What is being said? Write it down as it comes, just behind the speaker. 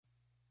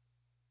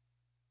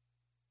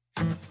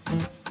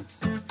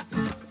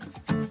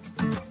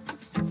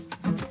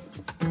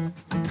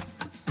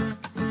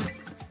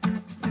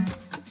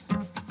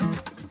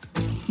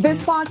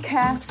This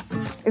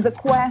podcast is a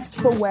quest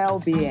for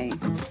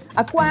well-being,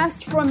 a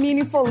quest for a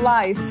meaningful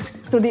life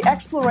through the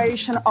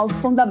exploration of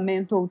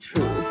fundamental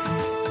truth.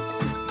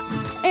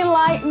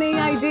 Enlightening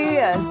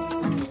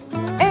ideas,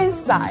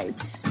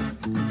 insights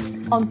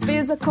on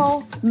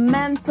physical,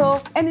 mental,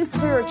 and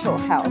spiritual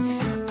health.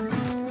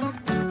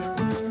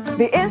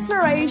 The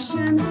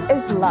inspiration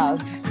is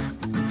love.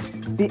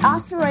 The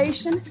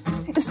aspiration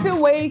is to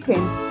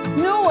awaken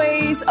new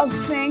ways of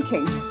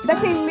thinking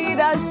that can lead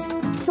us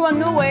to a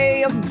new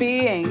way of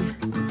being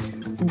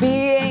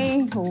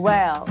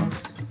well.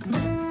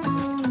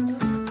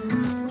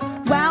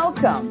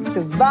 Welcome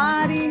to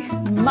Body,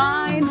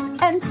 Mind,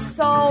 and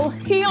Soul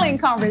Healing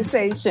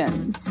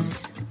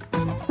Conversations.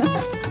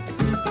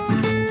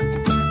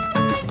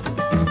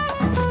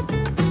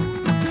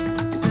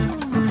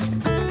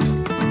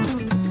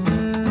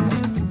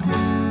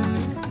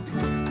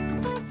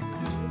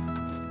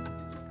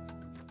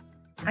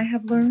 I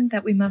have learned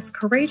that we must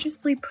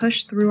courageously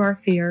push through our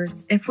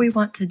fears if we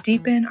want to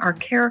deepen our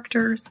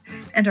characters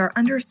and our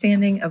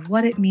understanding of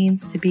what it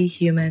means to be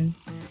human,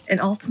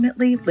 and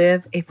ultimately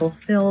live a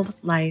fulfilled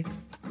life.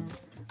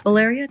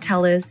 Valeria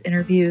Teles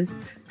interviews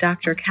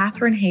Dr.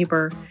 Catherine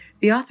Haber,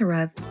 the author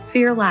of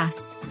Fear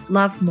Less,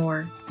 Love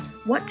More: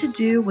 What to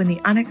Do When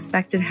the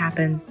Unexpected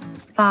Happens,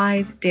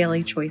 5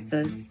 Daily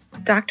Choices.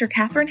 Dr.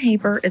 Catherine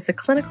Haber is a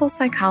clinical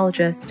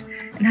psychologist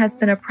and has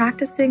been a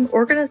practicing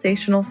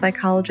organizational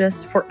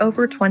psychologist for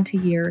over 20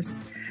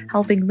 years,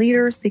 helping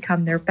leaders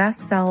become their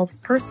best selves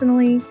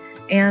personally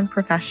and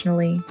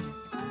professionally.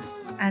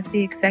 As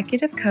the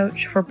executive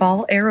coach for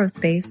Ball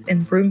Aerospace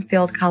in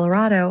Broomfield,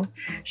 Colorado,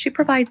 she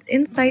provides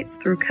insights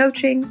through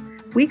coaching,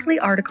 weekly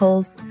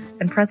articles,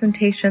 and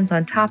presentations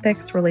on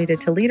topics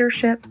related to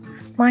leadership,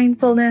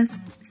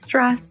 mindfulness,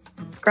 stress,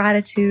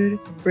 gratitude,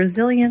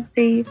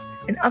 resiliency,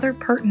 and other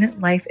pertinent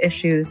life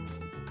issues.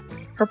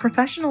 Her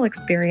professional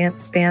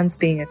experience spans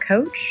being a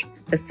coach,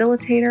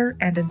 facilitator,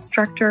 and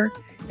instructor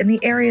in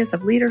the areas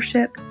of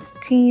leadership,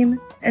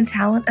 team and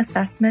talent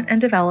assessment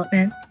and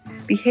development,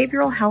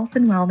 behavioral health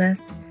and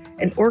wellness,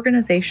 and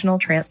organizational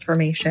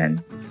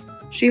transformation.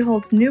 She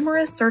holds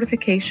numerous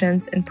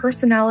certifications in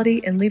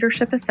personality and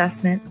leadership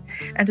assessment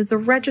and is a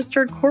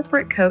registered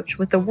corporate coach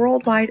with the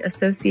Worldwide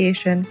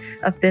Association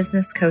of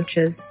Business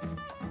Coaches.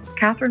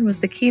 Catherine was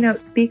the keynote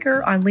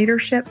speaker on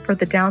leadership for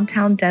the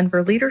Downtown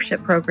Denver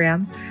Leadership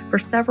Program for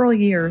several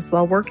years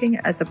while working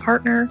as a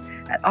partner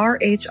at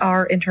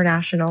RHR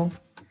International.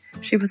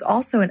 She was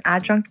also an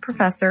adjunct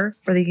professor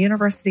for the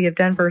University of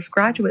Denver's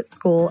Graduate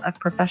School of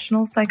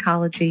Professional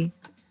Psychology.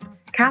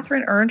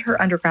 Catherine earned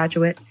her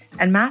undergraduate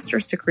and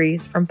master's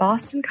degrees from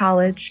Boston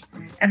College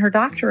and her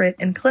doctorate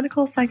in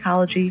clinical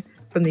psychology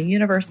from the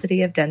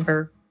University of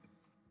Denver.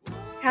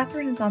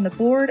 Catherine is on the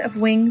board of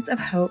Wings of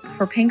Hope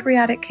for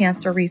Pancreatic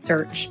Cancer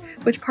Research,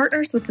 which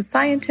partners with the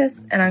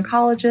scientists and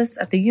oncologists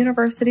at the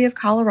University of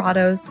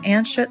Colorado's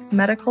Anschutz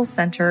Medical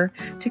Center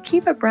to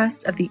keep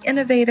abreast of the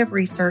innovative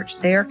research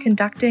they are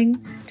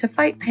conducting to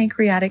fight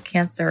pancreatic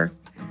cancer,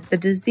 the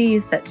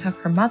disease that took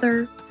her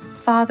mother,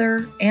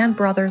 father, and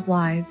brother's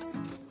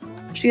lives.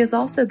 She has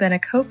also been a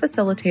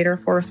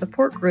co-facilitator for a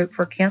support group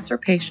for cancer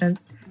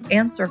patients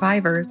and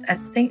survivors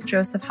at St.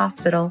 Joseph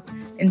Hospital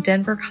in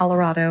Denver,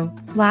 Colorado.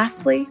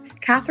 Lastly,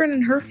 Catherine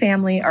and her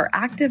family are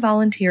active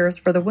volunteers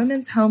for the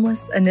Women's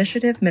Homeless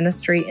Initiative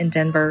Ministry in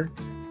Denver.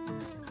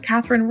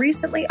 Catherine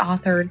recently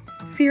authored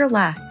Fear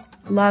Less,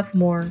 Love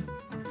More: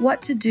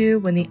 What to Do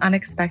When the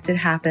Unexpected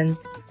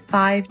Happens,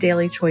 5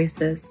 Daily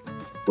Choices,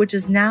 which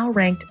is now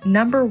ranked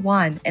number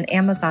 1 in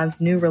Amazon's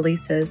new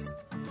releases.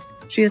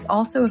 She is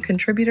also a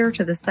contributor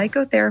to the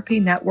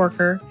Psychotherapy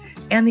Networker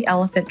and the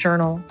Elephant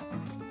Journal.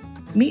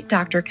 Meet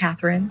Dr.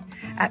 Catherine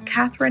at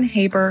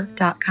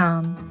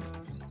catherinehaber.com.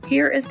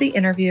 Here is the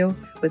interview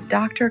with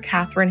Dr.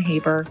 Catherine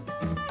Haber.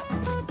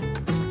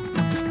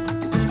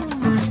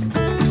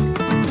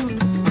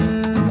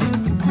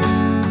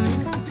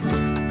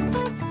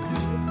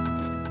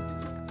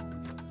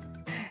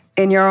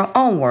 In your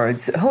own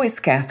words, who is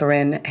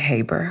Catherine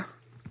Haber?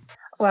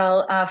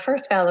 Well,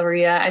 first,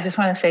 Valeria, I just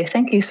want to say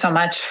thank you so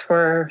much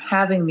for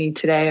having me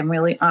today. I'm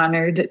really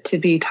honored to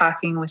be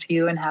talking with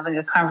you and having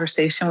a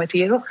conversation with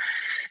you.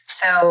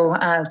 So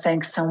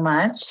thanks so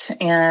much.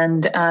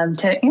 And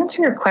to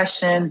answer your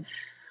question,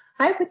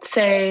 I would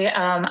say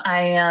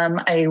I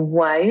am a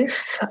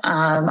wife,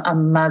 a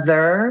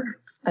mother,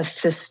 a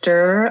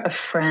sister, a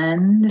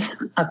friend,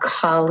 a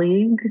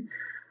colleague,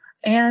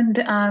 and,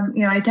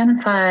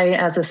 identify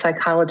as a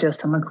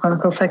psychologist. I'm a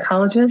clinical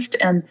psychologist,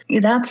 and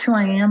that's who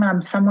I am.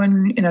 I'm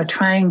someone,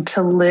 trying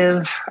to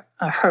live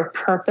her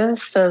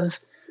purpose of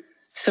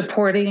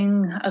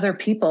supporting other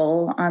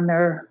people on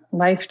their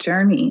life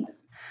journey.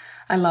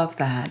 I love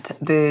that.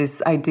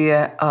 This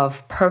idea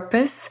of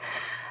purpose,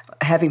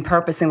 having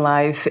purpose in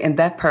life, and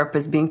that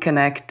purpose being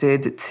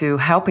connected to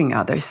helping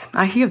others.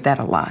 I hear that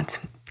a lot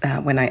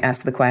when I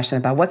ask the question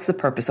about what's the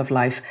purpose of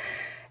life.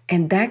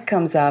 And that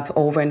comes up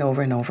over and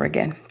over and over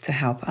again, to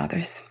help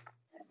others.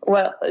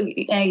 Well,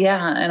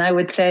 yeah, and I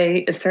would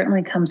say it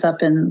certainly comes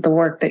up in the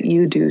work that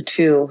you do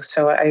too.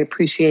 So I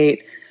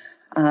appreciate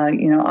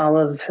all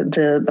of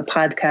the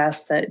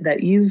podcasts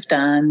that you've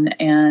done.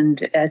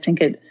 And I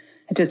think it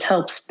just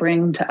helps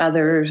bring to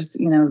others,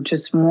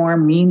 just more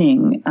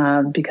meaning,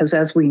 because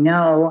as you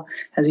know,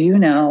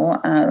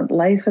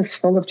 life is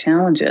full of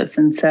challenges.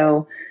 And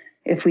so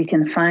if we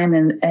can find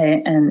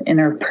an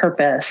inner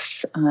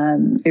purpose,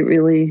 it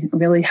really,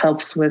 really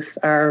helps with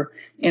our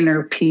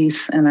inner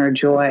peace and our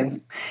joy.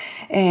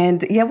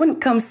 And when it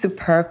comes to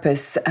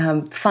purpose,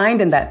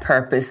 finding that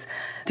purpose,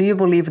 do you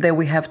believe that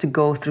we have to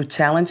go through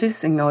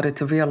challenges in order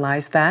to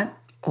realize that,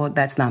 or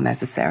that's not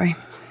necessary?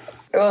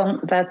 Well,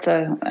 that's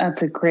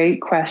a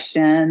great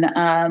question.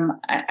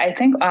 I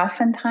think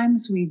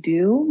oftentimes we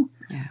do,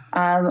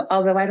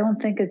 although I don't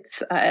think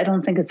it's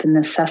a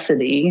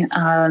necessity.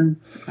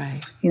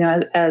 Right.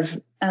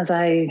 As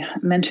I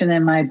mentioned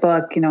in my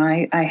book,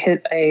 I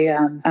hit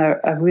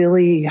a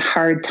really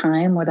hard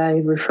time, what I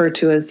refer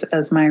to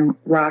as my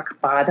rock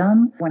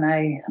bottom, when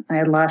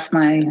I lost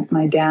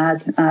my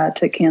dad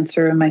to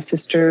cancer and my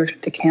sister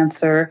to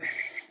cancer.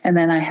 And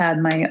then I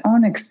had my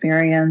own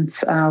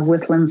experience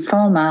with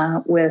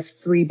lymphoma with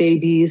 3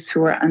 babies who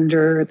were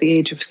under the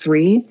age of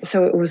 3.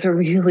 So it was a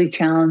really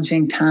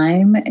challenging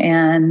time,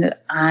 and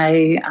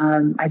I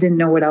didn't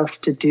know what else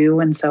to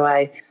do, and so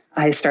I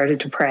started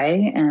to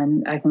pray,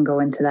 and I can go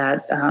into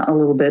that a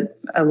little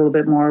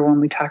bit more when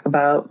we talk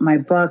about my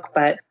book.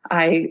 But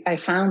I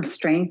found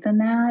strength in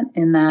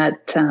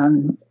that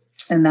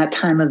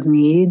time of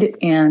need.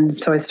 And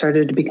so I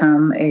started to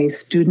become a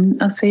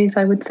student of faith,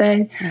 I would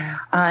say. Yeah.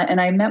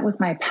 And I met with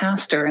my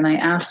pastor and I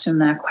asked him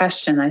that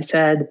question. I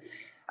said,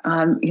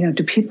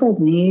 do people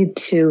need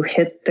to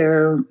hit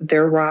their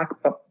rock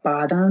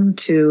bottom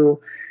to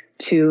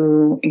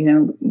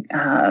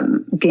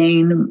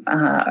gain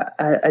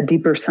a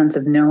deeper sense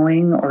of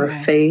knowing or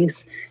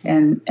faith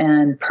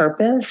and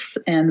purpose?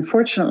 And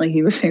fortunately,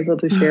 he was able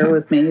to share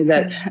with me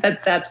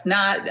that's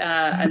not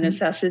a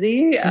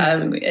necessity.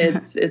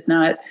 It's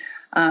not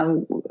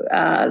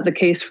the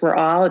case for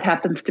all. It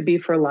happens to be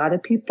for a lot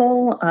of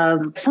people.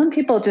 Some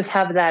people just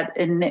have that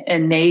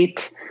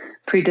innate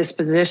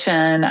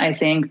predisposition, I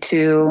think,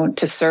 to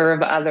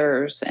serve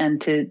others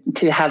and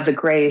to have the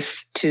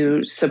grace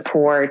to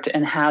support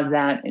and have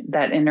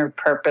that inner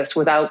purpose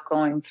without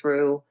going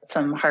through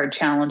some hard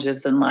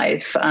challenges in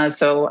life.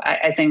 So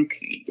I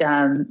think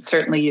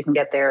certainly you can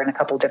get there in a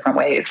couple different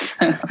ways.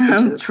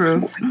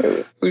 True.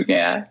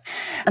 Yeah.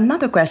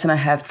 Another question I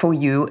have for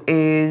you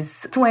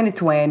is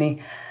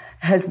 2020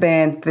 has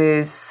been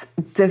this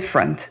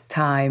different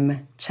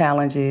time,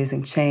 challenges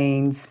and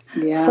change.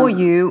 Yeah. For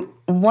you,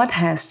 what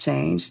has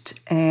changed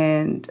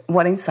and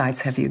what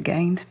insights have you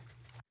gained?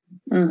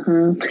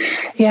 Mm-hmm.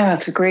 Yeah,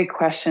 it's a great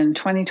question.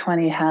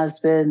 2020 has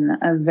been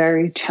a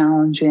very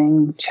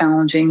challenging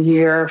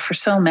year for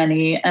so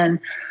many. And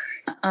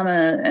I'm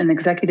an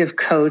executive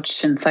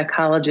coach and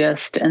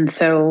psychologist. And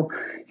so,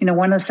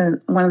 one of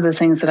the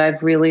things that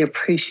I've really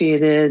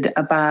appreciated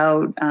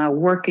about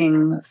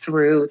working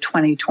through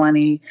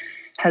 2020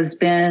 has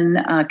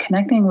been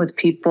connecting with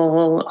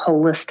people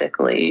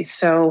holistically.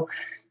 So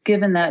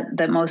given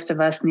that most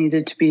of us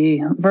needed to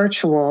be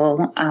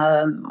virtual,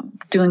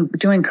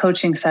 doing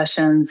coaching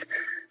sessions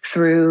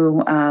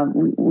through,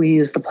 we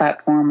use the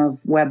platform of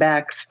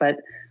WebEx, but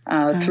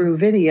through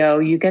video,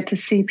 you get to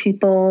see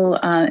people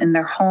in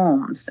their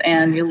homes,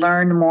 and you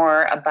learn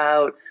more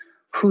about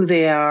who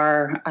they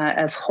are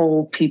as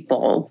whole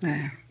people.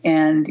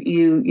 And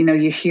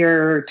you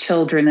hear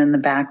children in the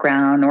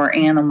background or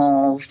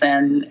animals,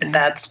 and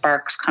that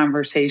sparks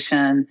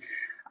conversation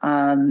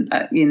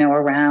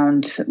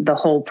around the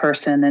whole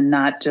person and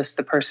not just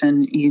the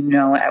person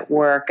at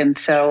work. And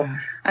so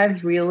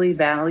I've really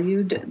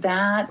valued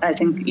that. I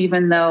think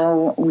even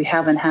though we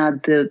haven't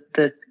had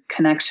the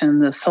connection,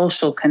 the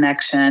social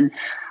connection,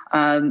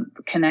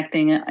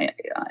 connecting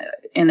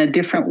in a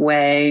different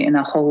way, in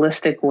a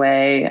holistic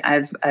way,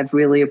 I've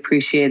really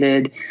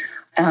appreciated.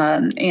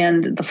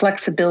 And the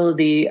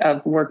flexibility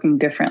of working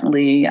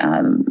differently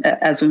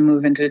as we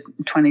move into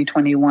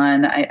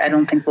 2021. I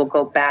don't think we'll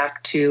go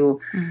back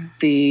to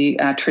the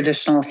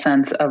traditional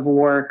sense of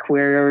work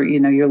where,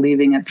 you're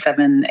leaving at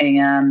 7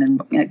 a.m.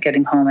 and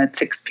getting home at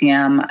 6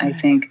 p.m. I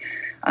think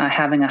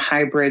having a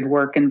hybrid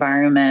work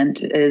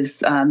environment is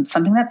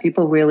something that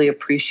people really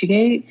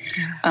appreciate.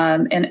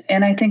 And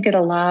I think it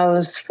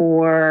allows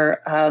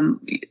for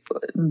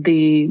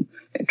the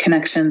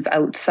connections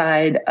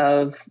outside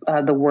of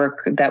the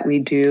work that we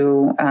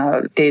do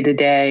day to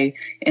day,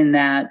 in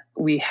that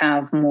we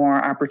have more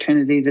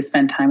opportunity to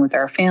spend time with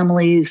our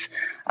families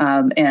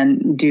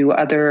and do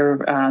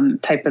other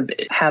type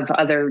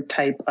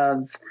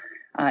of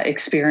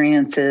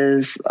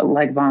experiences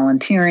like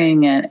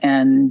volunteering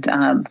and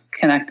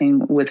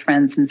connecting with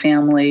friends and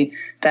family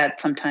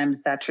that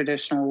sometimes that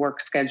traditional work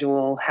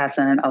schedule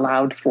hasn't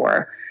allowed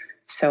for.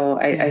 So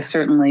I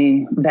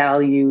certainly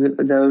value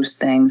those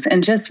things,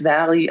 and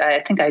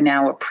I think I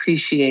now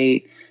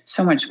appreciate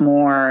so much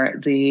more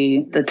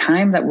the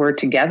time that we're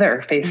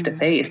together face to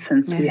face,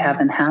 since we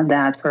haven't had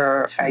that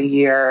for a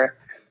year.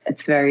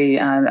 it's very,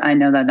 I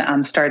know that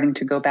I'm starting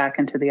to go back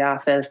into the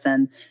office,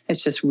 and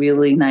it's just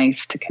really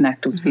nice to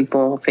connect with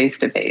people face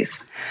to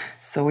face.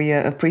 So we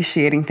are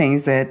appreciating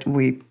things that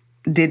we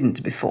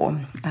didn't before.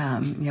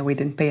 We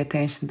didn't pay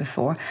attention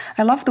before.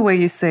 I love the way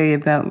you say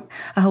about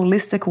a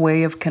holistic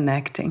way of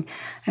connecting.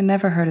 I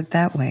never heard it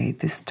that way,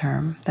 this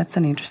term. That's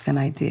an interesting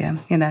idea.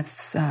 And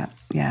that's,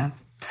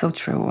 so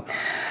true.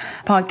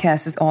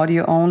 Podcast is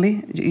audio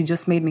only. You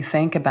just made me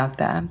think about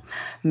that.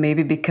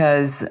 Maybe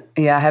because,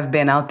 I have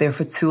been out there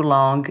for too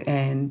long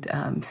and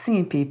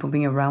seeing people,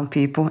 being around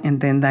people,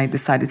 and then I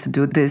decided to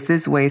do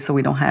this way so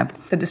we don't have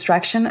the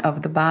distraction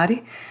of the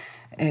body.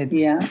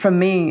 For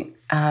me,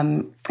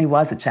 it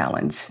was a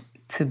challenge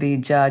to be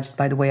judged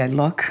by the way I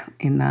look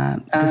in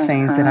the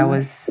things that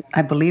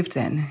I believed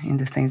in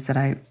the things that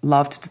I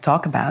loved to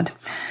talk about.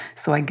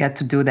 So I get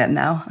to do that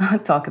now,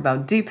 talk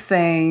about deep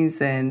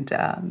things, and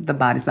the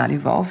body's not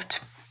involved.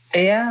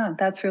 Yeah,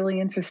 that's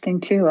really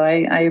interesting too.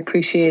 I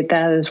appreciate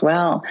that as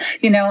well.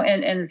 And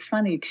it's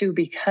funny too,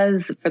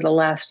 because for the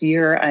last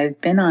year I've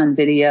been on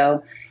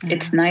video.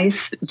 It's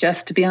nice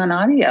just to be on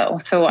audio.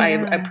 So I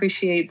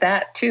appreciate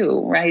that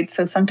too, right?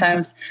 So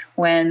sometimes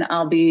when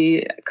I'll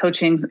be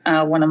coaching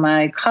one of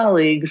my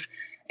colleagues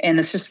and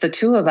it's just the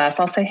two of us,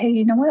 I'll say, hey,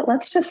 you know what?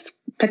 Let's just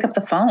pick up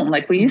the phone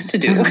like we used to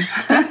do,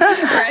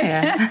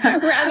 right?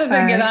 Rather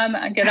than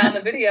get on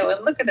the video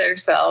and look at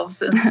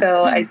ourselves. And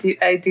so I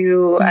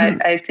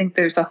think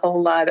there's a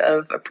whole lot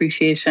of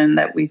appreciation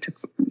that we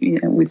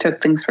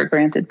took things for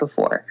granted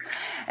before.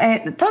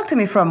 Talk to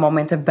me for a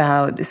moment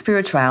about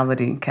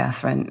spirituality,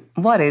 Catherine.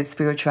 What is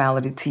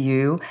spirituality to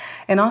you?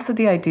 And also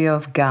the idea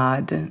of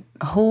God.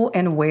 Who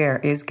and where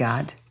is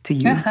God to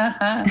you?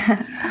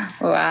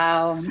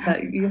 Wow.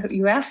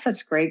 You ask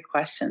such great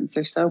questions.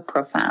 They're so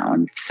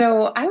profound.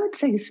 So I would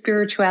say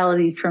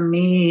spirituality for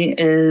me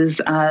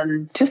is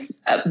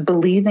just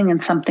believing in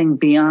something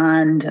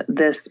beyond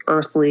this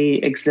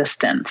earthly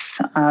existence,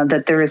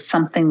 that there is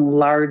something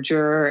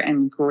larger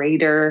and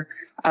greater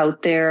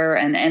out there,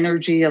 an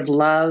energy of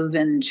love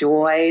and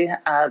joy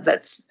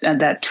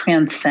that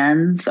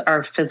transcends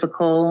our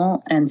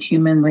physical and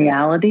human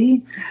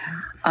reality.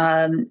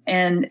 And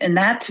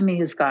that to me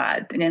is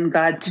God, and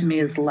God to me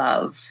is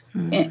love.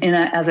 And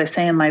as I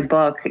say in my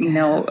book,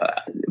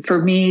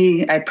 for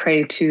me, I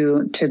pray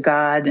to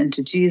God and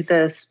to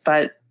Jesus,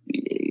 but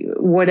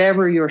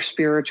whatever your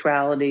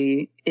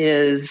spirituality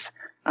is,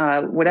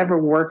 whatever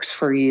works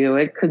for you,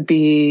 it could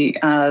be,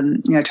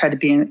 try to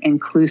be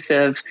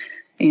inclusive,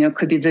 it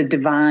could be the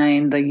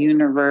divine, the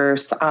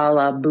universe,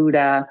 Allah,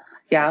 Buddha,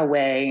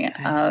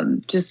 Yahweh,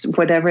 just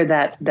whatever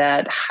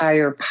that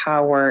higher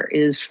power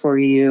is for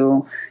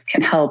you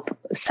can help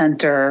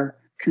center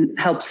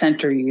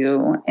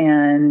you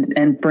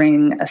and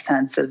bring a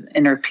sense of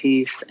inner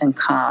peace and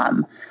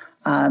calm,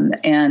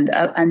 and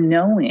a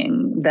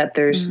knowing that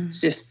there's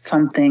just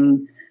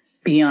something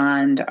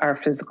beyond our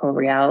physical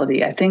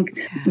reality. I think,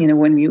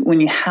 when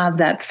you have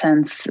that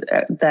sense,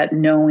 that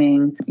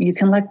knowing, you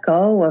can let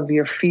go of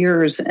your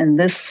fears in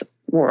this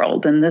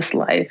world, in this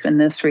life, in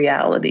this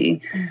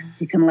reality.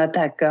 You can let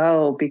that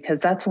go, because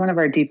that's one of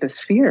our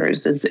deepest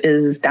fears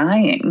is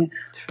dying.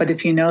 True. But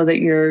if you know that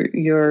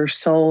your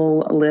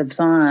soul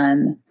lives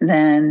on,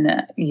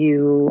 then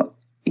you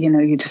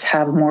just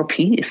have more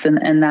peace.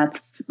 And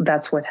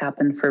that's what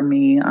happened for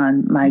me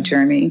on my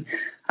journey.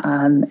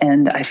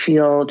 And I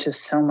feel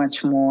just so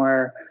much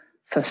more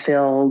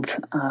fulfilled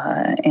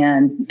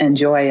and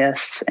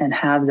joyous, and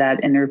have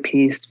that inner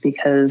peace,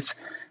 because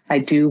I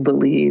do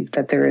believe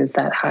that there is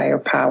that higher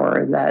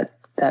power,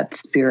 that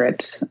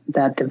spirit,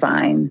 that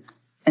divine.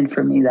 And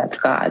for me, that's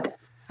God.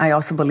 I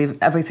also believe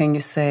everything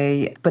you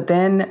say. But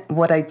then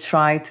what I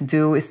try to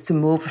do is to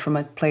move from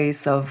a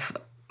place of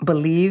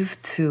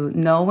belief to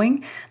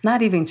knowing,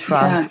 not even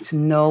trust, to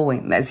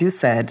knowing, as you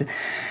said.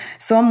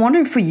 So I'm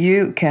wondering for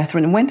you,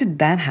 Catherine, when did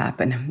that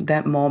happen?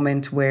 That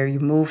moment where you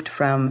moved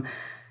from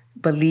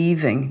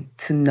believing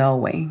to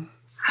knowing?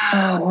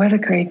 Oh, what a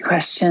great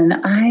question.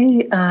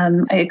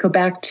 I go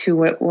back to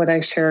what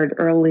I shared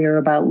earlier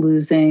about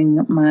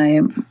losing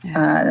my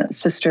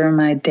sister and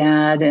my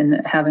dad,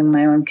 and having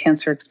my own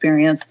cancer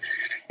experience.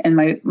 And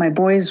my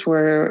boys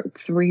were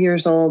 3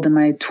 years old and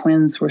my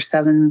twins were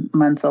 7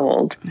 months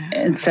old.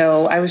 And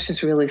so I was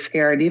just really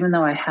scared, even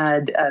though I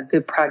had a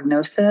good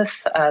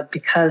prognosis,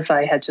 because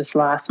I had just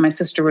lost. My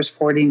sister was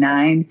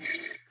 49.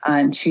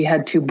 And she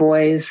had 2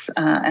 boys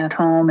at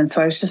home. And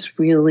so I was just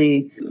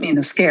really,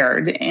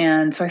 scared.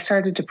 And so I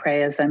started to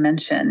pray, as I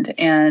mentioned.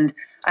 And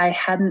I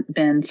hadn't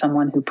been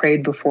someone who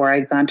prayed before.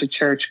 I'd gone to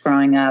church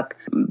growing up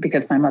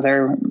because my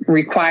mother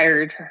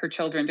required her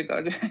children to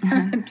go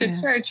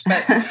to church.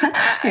 But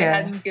I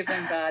hadn't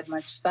given God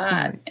much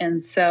thought.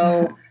 And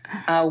so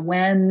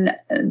when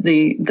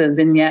the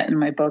vignette in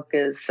my book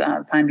is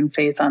finding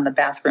faith on the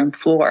bathroom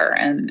floor,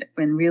 and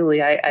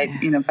really I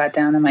got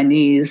down on my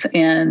knees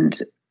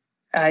and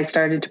I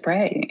started to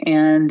pray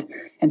and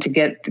to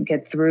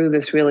get through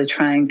this really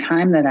trying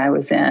time that I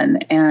was in.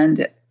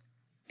 And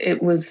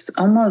it was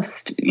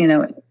almost,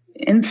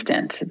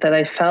 instant that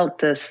I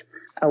felt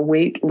a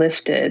weight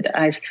lifted.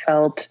 I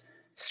felt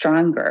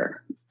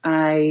stronger.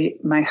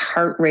 My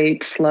heart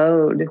rate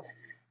slowed,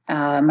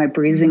 my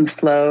breathing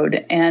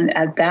slowed. And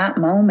at that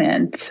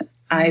moment,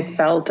 I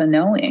felt a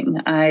knowing.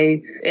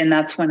 And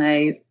that's when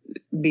I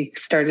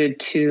started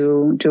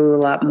to do a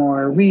lot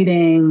more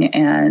reading,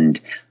 and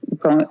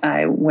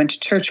I went to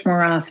church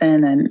more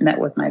often and met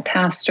with my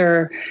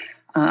pastor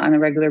on a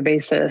regular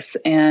basis.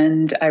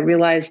 And I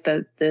realized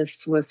that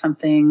this was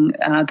something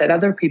that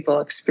other people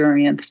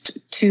experienced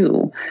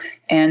too.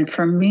 And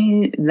for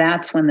me,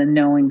 that's when the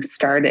knowing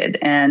started.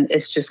 And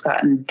it's just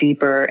gotten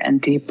deeper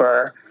and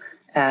deeper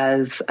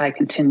as I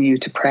continue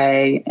to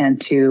pray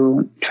and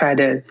to try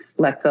to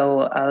let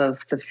go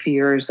of the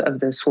fears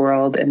of this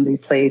world and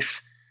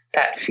replace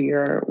that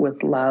fear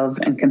with love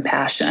and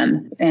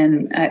compassion.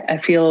 And I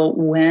feel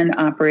when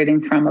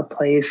operating from a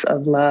place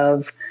of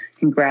love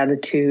and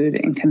gratitude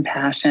and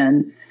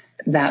compassion,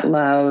 that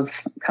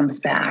love comes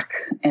back.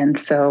 And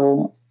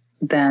so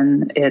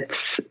then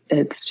it's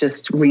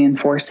just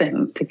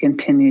reinforcing to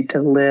continue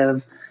to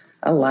live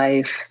a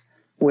life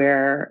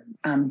where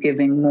I'm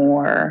giving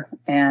more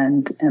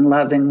and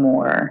loving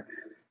more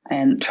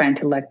and trying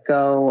to let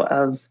go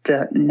of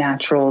the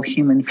natural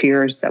human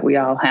fears that we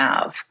all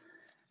have,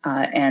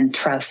 and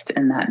trust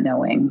in that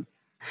knowing.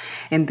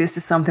 And this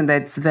is something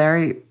that's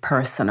very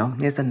personal,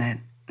 isn't it?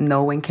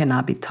 Knowing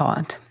cannot be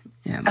taught.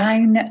 Yeah. I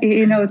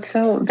know, it's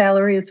so,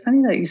 Valerie, it's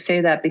funny that you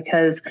say that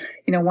because,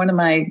 one of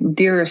my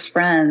dearest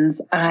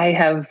friends, I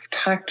have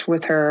talked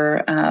with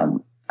her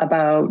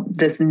about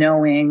this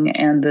knowing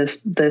and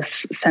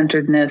this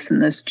centeredness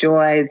and this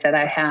joy that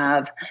I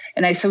have,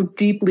 and I so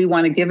deeply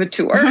want to give it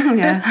to her.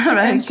 Yeah,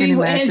 right. and she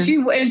wants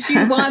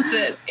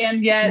it,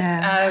 and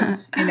yet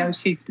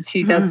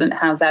she doesn't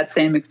have that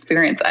same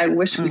experience. I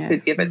wish we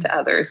could give it to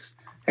others.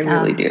 I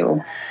really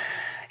do.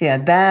 Yeah,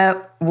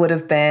 that would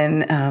have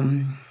been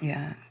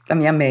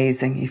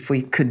amazing if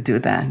we could do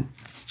that.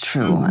 It's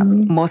true.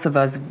 Mm-hmm. Most of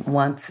us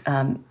want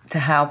to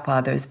help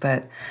others,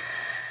 but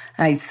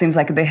it seems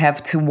like they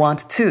have to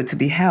want to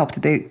be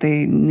helped.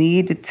 They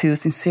need to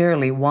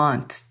sincerely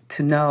want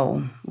to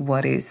know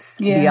what is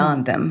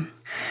beyond them.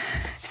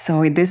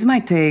 So this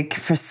might take,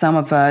 for some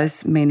of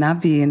us, may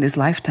not be in this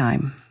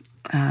lifetime.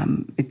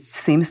 It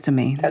seems to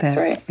me that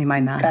it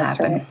might not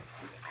happen.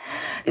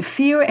 Right.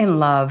 Fear and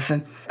love.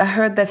 I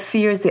heard that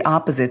fear is the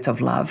opposite of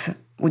love.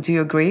 Would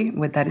you agree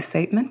with that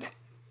statement?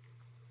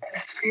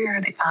 Is fear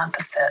the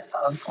opposite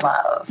of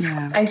love?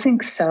 Yeah. I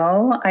think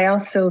so. I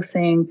also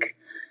think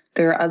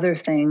there are other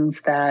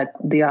things that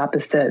the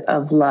opposite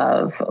of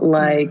love,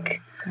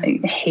 like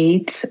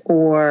hate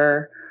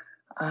or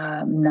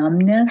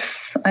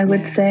numbness, I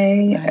would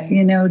say.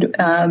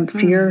 Right.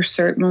 Fear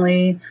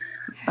certainly.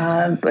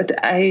 But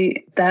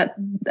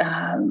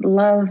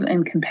love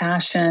and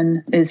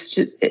compassion is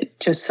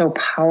just so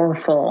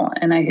powerful.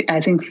 And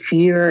I think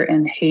fear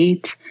and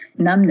hate,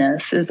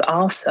 numbness is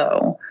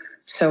also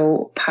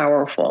so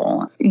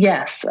powerful.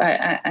 Yes,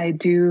 I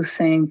do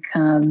think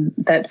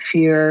that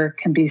fear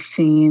can be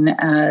seen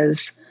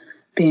as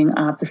being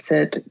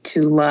opposite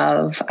to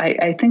love.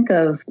 I think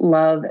of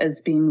love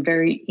as being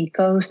very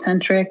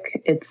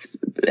ecocentric. It's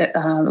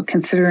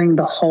considering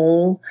the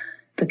whole,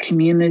 the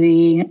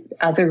community,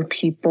 other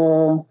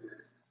people,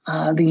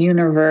 the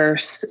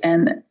universe,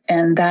 and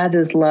that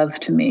is love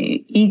to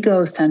me.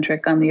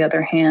 Egocentric, on the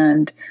other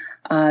hand,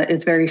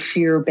 is very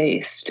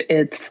fear-based.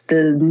 It's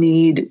the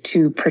need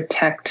to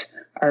protect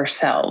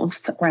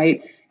ourselves,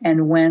 right?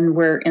 And when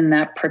we're in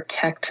that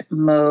protect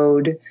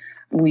mode,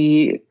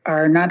 we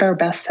are not our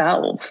best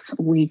selves.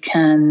 We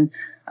can,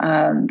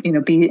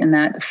 be in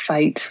that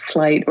fight,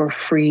 flight, or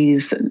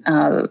freeze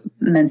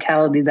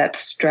mentality, that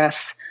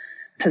stress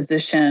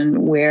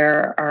position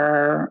where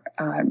our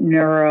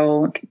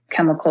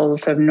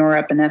neurochemicals of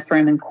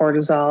norepinephrine and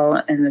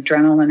cortisol and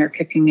adrenaline are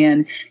kicking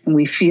in, and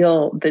we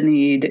feel the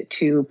need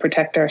to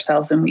protect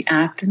ourselves, and we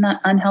act in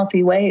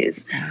unhealthy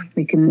ways.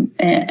 We can,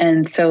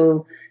 and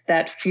so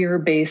that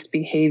fear-based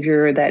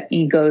behavior, that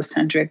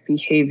egocentric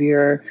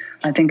behavior,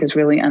 I think is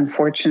really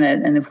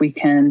unfortunate. And if we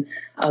can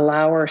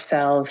allow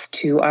ourselves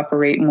to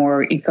operate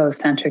more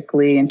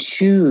ecocentrically and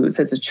choose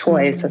as a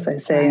choice, as I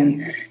say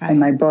in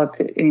my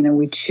book,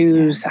 we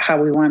choose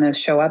how we want to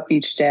show up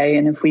each day.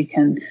 And if we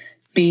can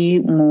be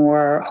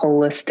more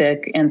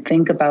holistic and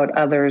think about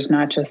others,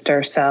 not just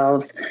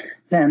ourselves,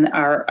 then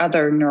our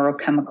other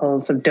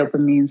neurochemicals of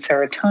dopamine,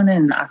 serotonin,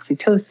 and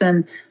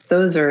oxytocin,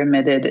 those are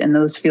emitted, and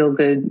those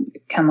feel-good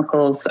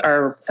chemicals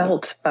are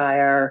felt by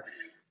our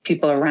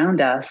people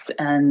around us,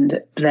 and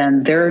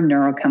then their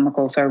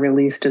neurochemicals are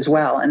released as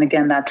well. And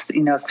again, that's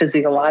a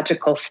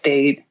physiological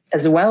state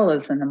as well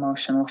as an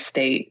emotional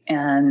state.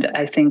 And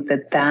I think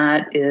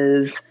that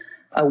is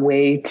a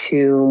way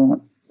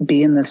to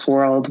be in this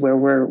world where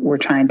we're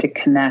trying to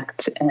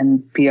connect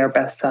and be our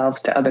best selves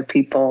to other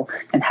people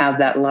and have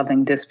that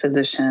loving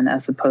disposition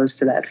as opposed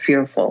to that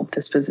fearful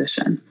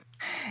disposition.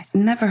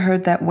 Never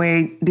heard that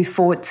way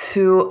before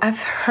too.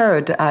 I've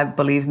heard, I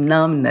believe,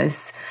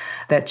 numbness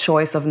that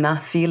choice of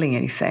not feeling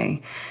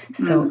anything.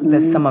 So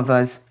that some of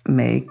us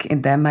make,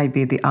 and that might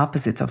be the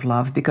opposite of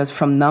love, because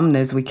from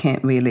numbness, we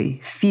can't really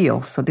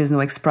feel. So there's no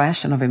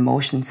expression of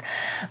emotions.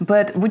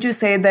 But would you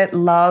say that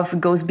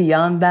love goes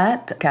beyond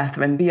that,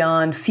 Catherine,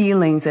 beyond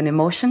feelings and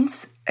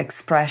emotions,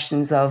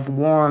 expressions of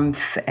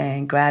warmth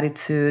and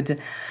gratitude?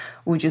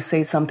 Would you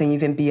say something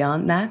even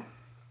beyond that?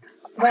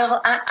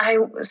 Well,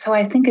 so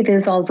I think it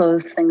is all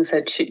those things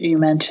that you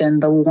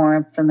mentioned, the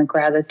warmth and the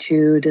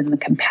gratitude and the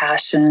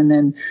compassion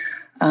and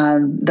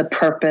the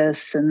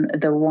purpose and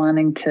the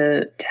wanting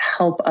to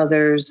help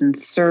others and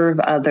serve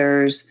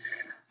others.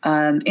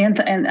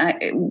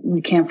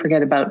 We can't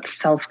forget about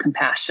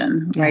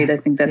self-compassion, right? I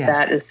think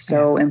that is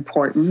so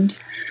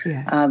important.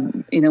 Yes.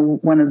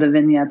 One of the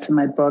vignettes in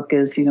my book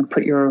is,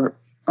 put your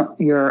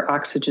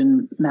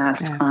oxygen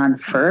mask on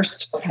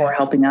first before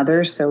helping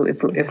others. So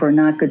if we're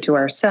not good to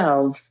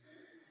ourselves,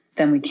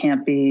 then we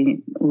can't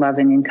be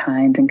loving and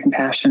kind and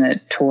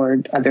compassionate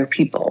toward other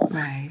people.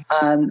 Right.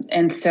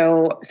 And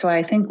so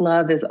I think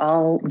love is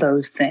all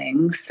those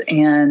things.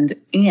 And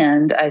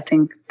I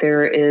think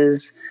there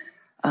is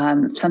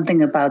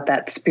something about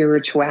that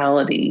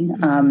spirituality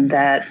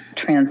that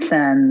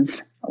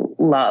transcends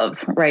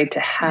love, right? To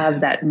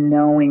have that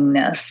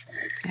knowingness,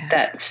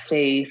 that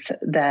faith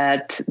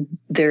that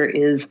there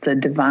is the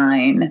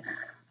divine.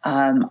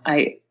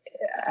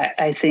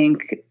 I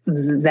think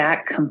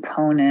that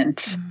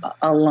component,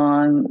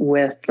 along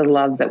with the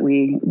love that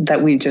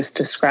we just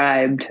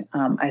described,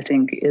 I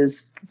think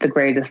is the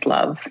greatest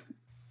love.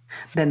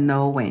 The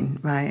knowing,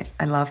 right?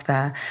 I love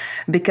that,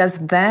 because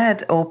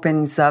that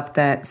opens up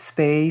that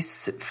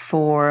space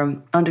for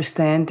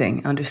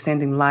understanding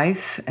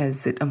life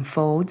as it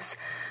unfolds,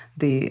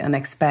 the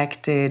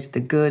unexpected, the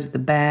good, the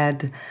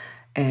bad,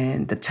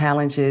 and the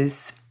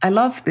challenges. I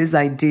love this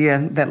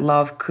idea that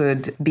love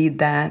could be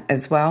that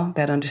as well,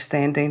 that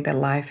understanding that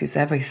life is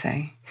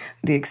everything.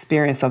 The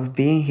experience of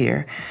being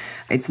here,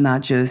 it's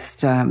not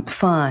just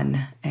fun.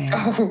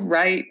 And,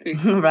 right.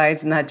 Right,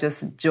 it's not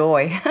just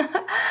joy.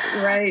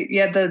 Right.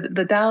 Yeah.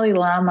 The Dalai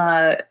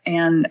Lama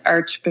and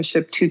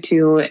Archbishop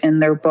Tutu in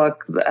their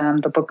book,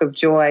 The Book of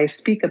Joy,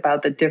 speak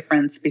about the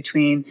difference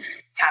between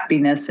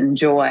happiness and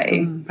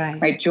joy.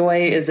 Right.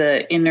 Joy is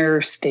an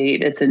inner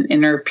state. It's an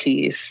inner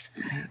peace.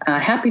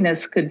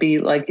 Happiness could be,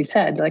 like you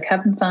said, like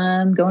having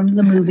fun, going to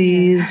the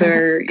movies,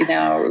 or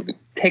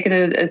taking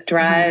a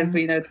drive,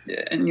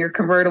 in your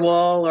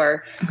convertible,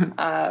 or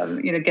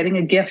getting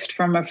a gift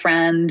from a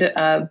friend.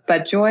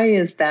 But joy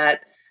is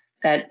that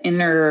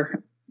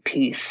inner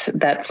peace,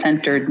 that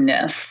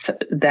centeredness,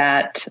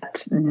 that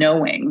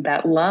knowing,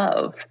 that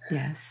love.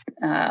 Yes.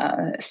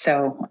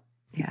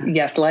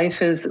 Yes,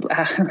 life is,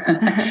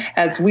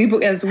 as we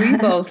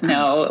both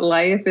know,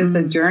 life is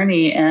a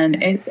journey,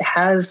 and it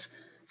has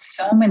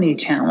so many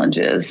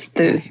challenges.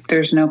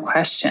 There's no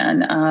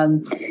question.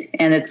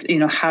 And it's,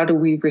 how do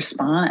we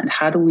respond?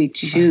 How do we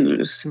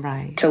choose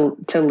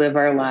to live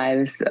our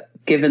lives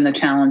given the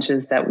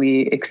challenges that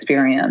we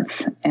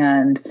experience?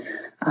 And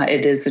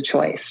it is a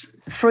choice.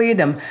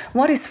 Freedom.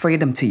 What is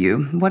freedom to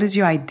you? What is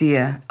your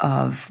idea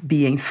of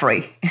being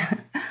free?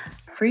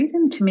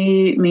 Freedom to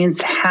me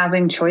means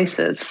having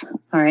choices,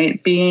 all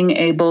right? Being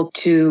able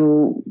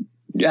to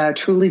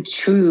truly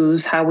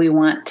choose how we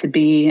want to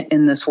be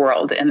in this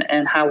world,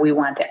 and how we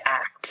want to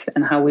act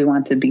and how we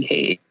want to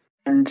behave.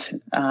 And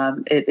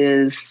it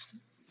is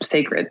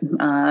sacred.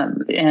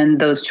 And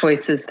those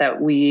choices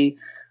that we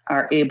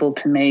are able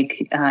to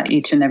make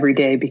each and every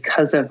day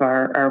because of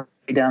our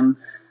freedom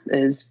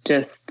is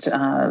just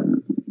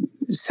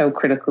so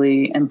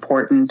critically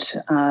important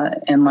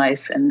in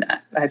life. And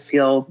I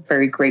feel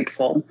very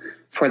grateful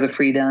for the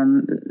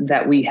freedom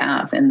that we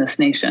have in this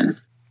nation.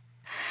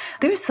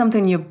 There's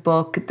something in your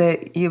book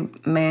that you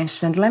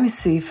mentioned. Let me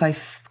see if I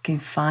can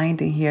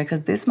find it here,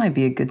 because this might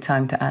be a good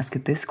time to ask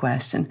it this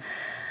question.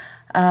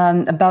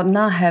 About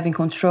not having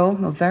control,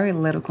 or very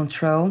little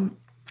control.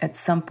 At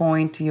some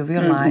point, you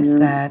realized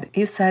that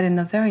you said in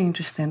a very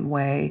interesting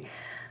way.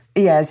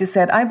 Yes, you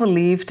said, I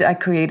believed I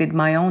created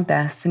my own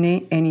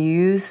destiny and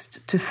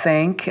used to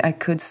think I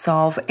could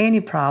solve any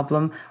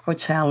problem or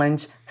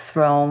challenge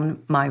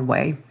thrown my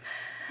way.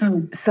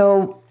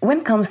 So when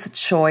it comes to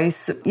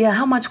choice,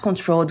 how much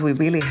control do we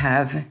really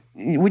have?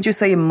 Would you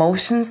say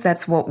emotions,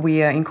 that's what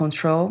we are in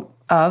control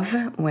of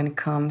when it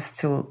comes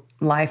to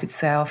life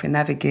itself and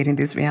navigating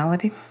this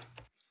reality?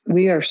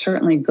 We are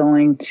certainly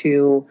going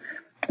to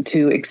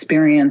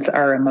experience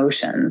our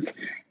emotions.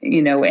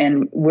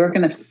 And we're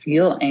going to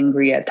feel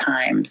angry at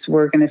times.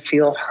 We're going to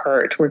feel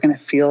hurt. We're going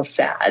to feel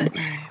sad.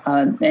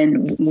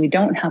 And we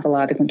don't have a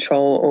lot of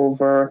control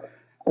over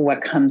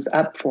what comes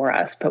up for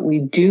us, but we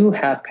do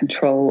have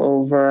control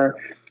over,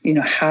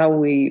 how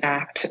we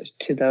act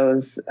to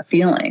those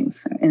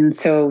feelings. And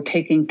so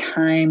taking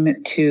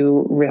time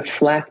to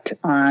reflect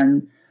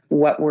on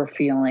what we're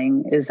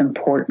feeling is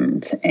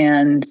important,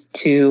 and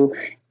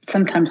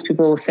sometimes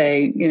people will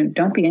say,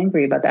 don't be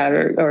angry about that,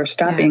 or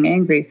stop being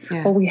angry.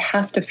 Well, we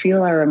have to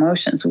feel our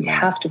emotions. We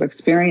have to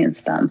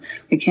experience them.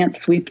 We can't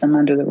sweep them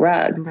under the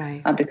rug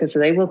because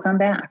they will come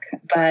back.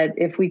 But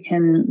if we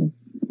can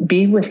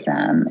be with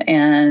them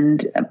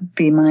and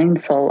be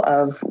mindful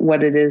of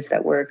what it is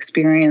that we're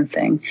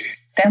experiencing,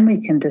 then we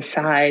can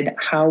decide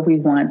how we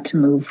want to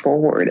move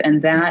forward.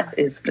 And that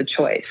is the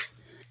choice.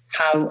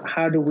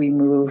 How do we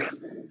move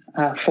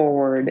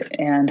forward,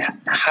 and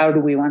how do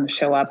we want to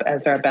show up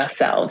as our best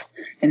selves?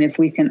 And if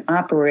we can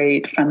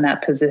operate from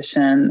that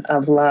position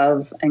of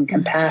love and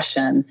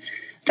compassion,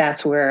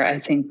 that's where I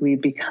think we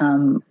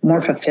become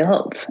more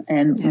fulfilled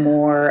and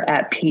more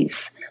at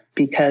peace,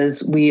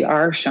 because we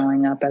are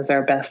showing up as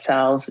our best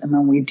selves. And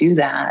when we do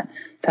that,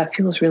 that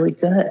feels really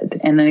good.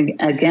 And then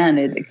again,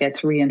 it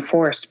gets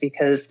reinforced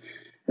because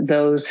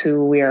those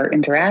who we are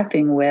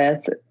interacting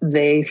with,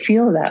 they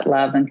feel that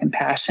love and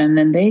compassion,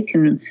 and they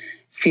can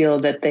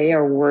feel that they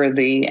are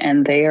worthy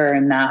and they are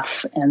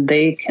enough, and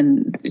they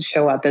can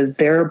show up as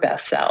their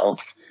best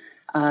selves.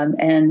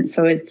 And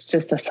so it's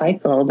just a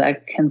cycle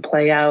that can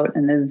play out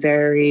in a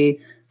very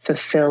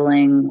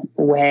fulfilling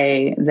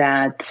way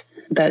that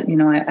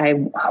I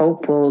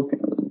hope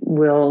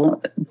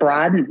will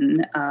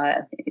broaden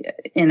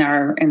in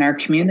our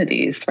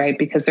communities, right?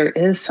 Because there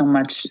is so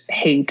much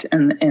hate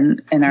in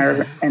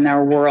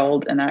our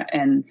world,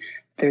 and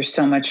there's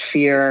so much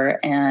fear,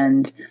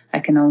 and I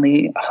can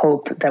only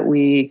hope that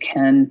we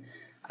can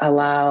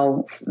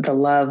allow the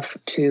love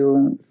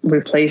to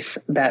replace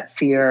that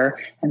fear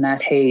and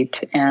that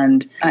hate.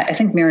 And I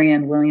think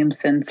Marianne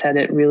Williamson said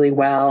it really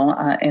well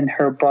in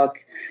her book,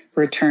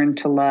 Return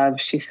to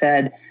Love. She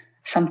said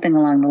something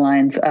along the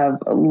lines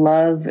of,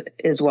 love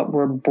is what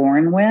we're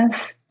born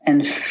with,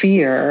 and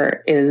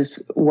fear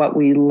is what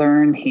we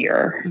learn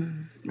here.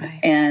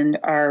 Right. And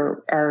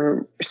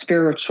our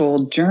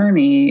spiritual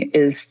journey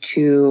is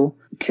to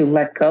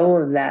let go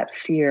of that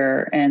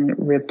fear and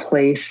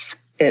replace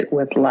it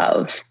with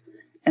love.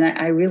 And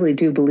I really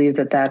do believe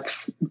that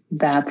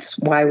that's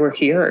why we're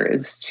here,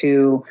 is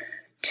to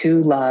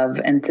love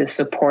and to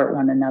support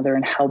one another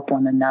and help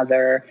one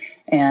another.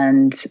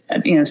 And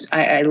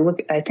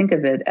I think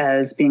of it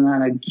as being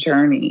on a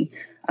journey,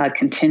 a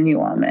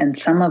continuum. And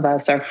some of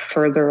us are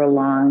further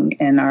along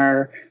in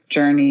our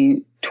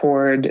journey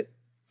toward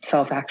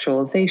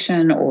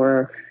self-actualization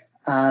or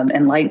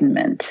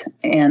enlightenment,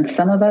 and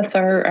some of us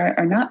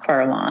are not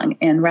far along.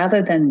 And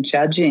rather than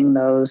judging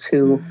those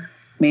who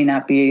may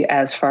not be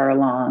as far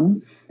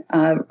along,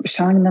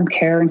 showing them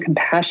care and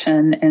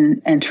compassion,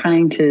 and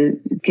trying to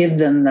give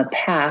them the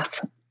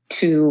path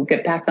to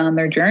get back on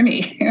their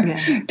journey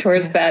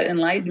towards that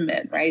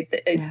enlightenment, right?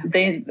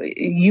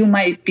 You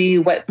might be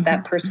what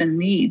that person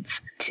needs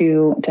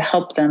to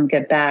help them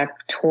get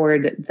back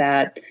toward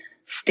that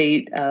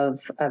state of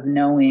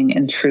knowing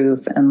and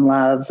truth and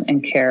love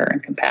and care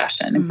and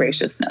compassion and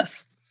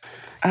graciousness.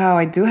 Oh,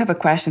 I do have a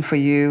question for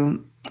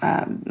you.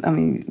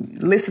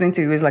 Listening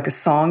to you is like a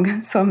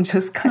song, so I'm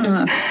just kind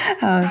of...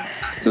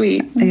 so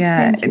sweet.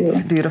 Yeah,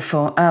 it's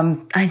beautiful.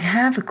 I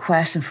have a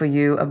question for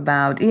you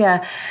about,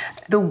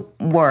 the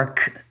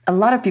work. A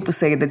lot of people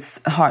say that's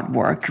hard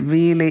work,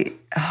 really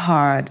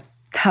hard,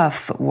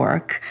 tough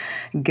work,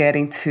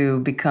 getting to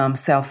become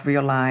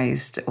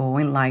self-realized or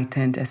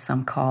enlightened, as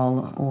some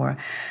call, or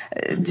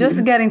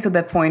just getting to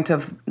the point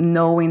of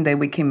knowing that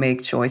we can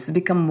make choices,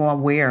 become more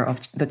aware of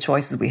the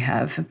choices we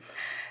have.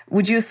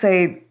 Would you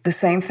say the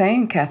same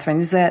thing, Catherine?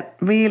 Is that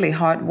really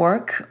hard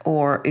work,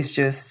 or is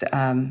just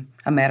a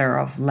matter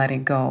of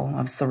letting go,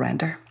 of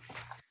surrender?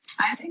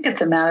 I think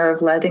it's a matter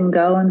of letting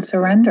go and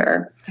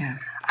surrender. Yeah.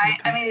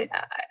 I mean,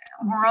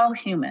 we're all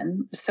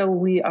human, so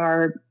we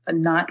are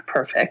not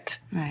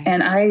perfect. Right.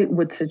 And I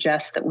would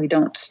suggest that we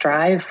don't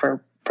strive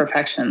for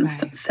perfection,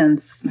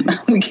 since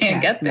we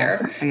can't get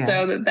there. Yeah.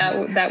 So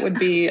that would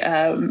be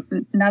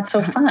not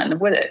so fun,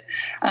 would it?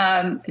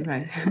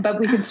 But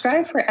we can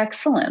strive for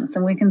excellence,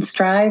 and we can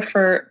strive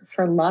for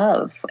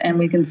love, and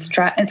we can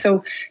strive. And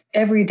so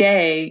every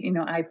day,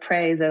 I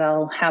pray that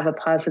I'll have a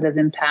positive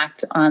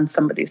impact on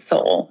somebody's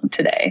soul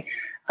today.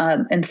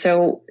 And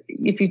so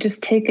if you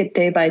just take it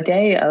day by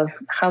day of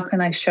how can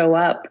I show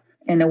up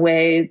in a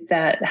way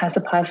that has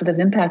a positive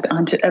impact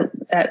onto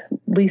at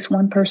least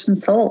one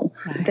person's soul,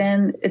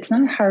 then it's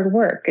not hard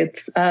work.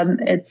 It's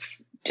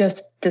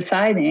just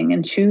deciding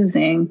and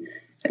choosing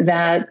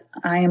that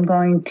I am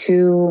going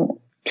to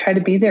try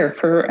to be there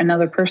for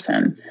another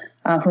person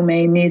who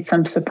may need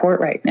some support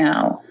right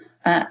now.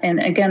 And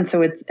again,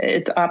 so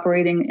it's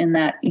operating in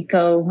that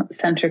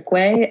eco-centric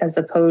way, as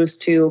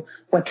opposed to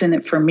what's in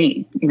it for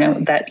me,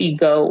 that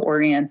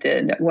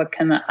ego-oriented, what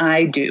can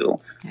I do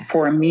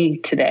for me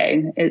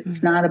today?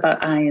 It's not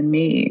about I and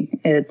me.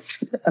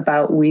 It's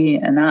about we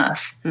and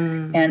us.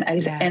 And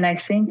I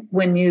think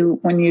when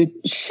you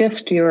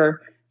shift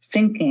your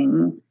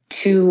thinking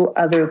to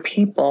other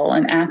people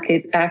and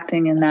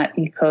acting in that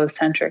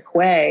eco-centric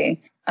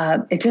way,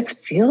 it just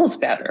feels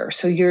better.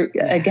 So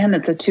again,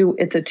 it's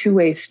a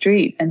two-way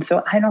street. And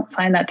so I don't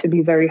find that to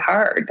be very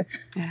hard.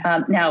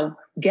 Now,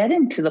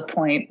 getting to the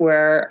point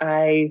where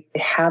I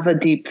have a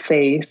deep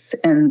faith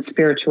in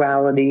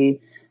spirituality,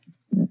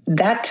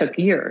 that took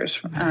years,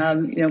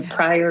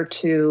 prior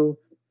to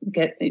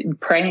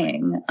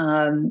praying,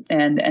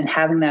 and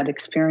having that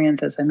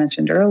experience, as I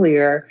mentioned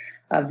earlier,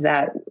 of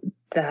that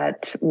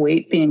that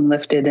weight being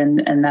lifted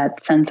and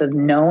that sense of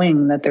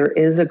knowing that there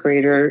is a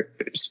greater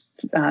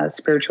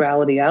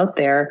spirituality out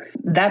there,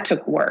 that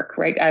took work,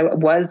 right? I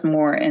was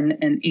more in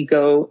an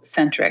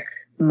egocentric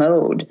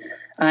mode.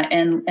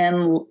 And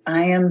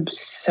I am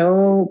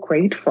so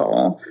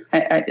grateful.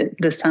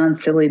 This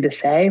sounds silly to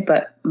say,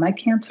 but my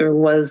cancer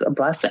was a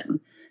blessing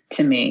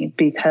to me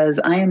because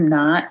I am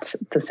not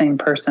the same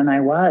person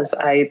I was.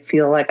 I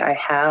feel like I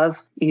have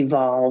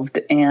evolved,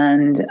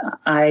 and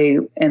I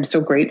am so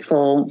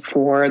grateful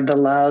for the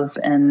love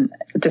and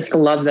just the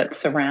love that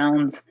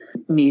surrounds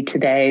me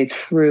today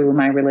through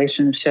my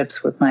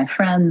relationships with my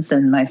friends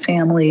and my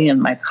family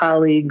and my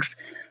colleagues.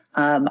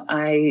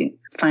 I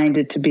find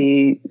it to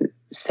be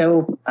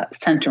so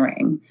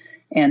centering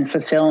and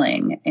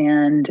fulfilling.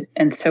 And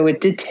so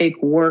it did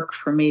take work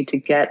for me to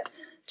get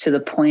to the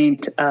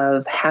point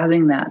of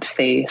having that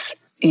faith.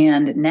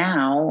 And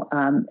now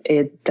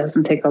it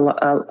doesn't take a lot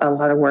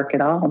of work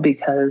at all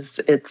because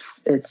it's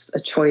a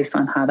choice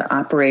on how to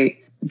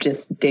operate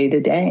just day to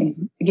day.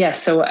 Yeah.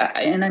 So,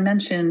 and I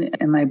mentioned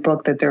in my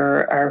book that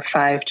there are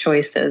 5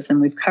 choices, and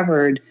we've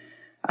covered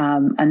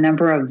a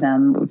number of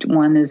them.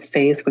 One is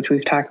faith, which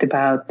we've talked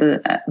about.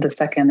 The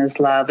second is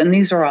love, and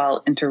these are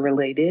all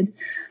interrelated,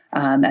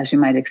 as you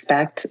might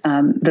expect.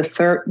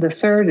 The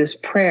third is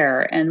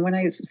prayer, and when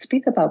I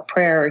speak about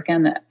prayer,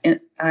 again,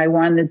 I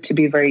wanted to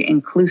be very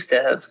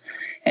inclusive,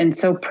 and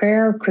so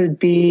prayer could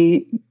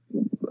be,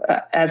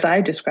 as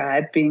I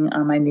described, being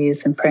on my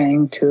knees and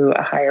praying to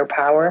a higher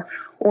power,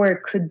 or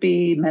it could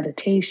be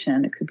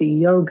meditation, it could be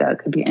yoga, it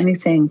could be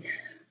anything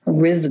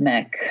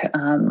rhythmic.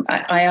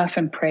 I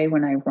often pray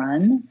when I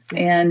run,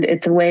 and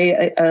it's a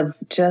way of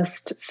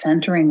just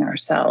centering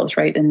ourselves,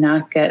 right? And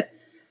not get,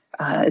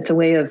 it's a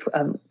way of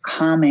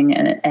calming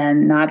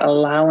and not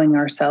allowing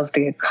ourselves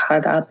to get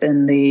caught up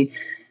in the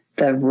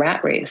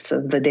rat race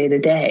of the day to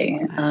day.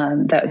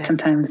 That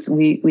sometimes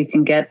we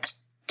can get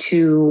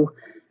too,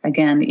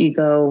 again,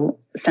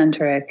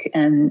 egocentric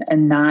and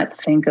not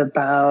think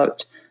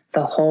about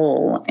the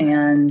whole.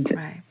 And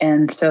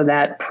so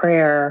that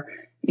prayer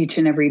each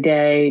and every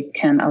day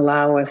can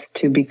allow us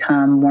to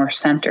become more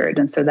centered.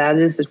 And so that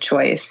is a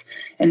choice.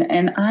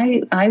 And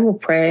I will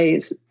pray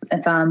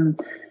if I'm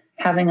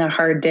having a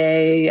hard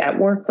day at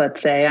work,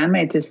 let's say, I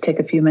might just take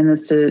a few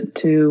minutes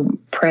to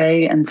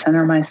pray and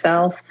center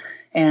myself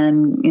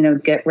and,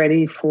 get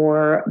ready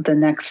for the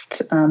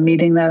next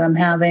meeting that I'm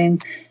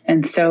having.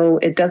 And so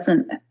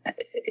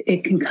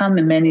it can come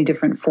in many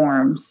different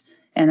forms.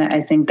 And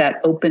I think that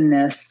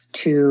openness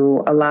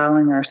to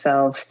allowing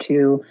ourselves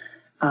to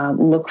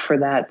look for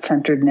that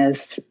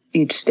centeredness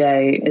each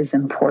day is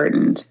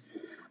important.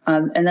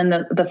 And then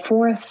the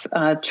fourth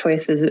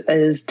choice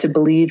is to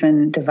believe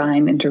in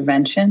divine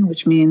intervention,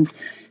 which means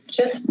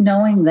just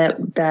knowing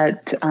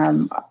that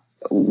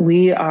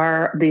we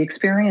are the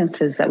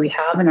experiences that we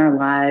have in our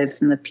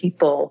lives and the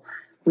people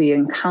we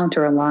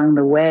encounter along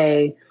the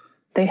way,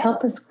 they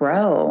help us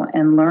grow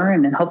and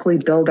learn and hopefully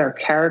build our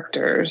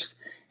characters.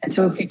 And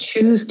so if you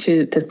choose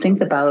to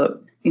think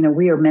about,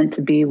 we are meant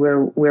to be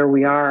where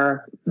we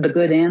are, the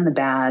good and the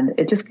bad,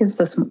 it just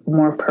gives us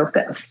more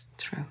purpose.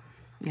 True.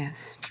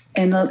 Yes.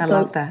 And I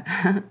love that.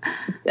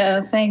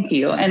 Thank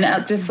you.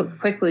 And just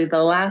quickly,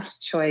 the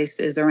last choice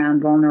is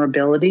around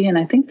vulnerability. And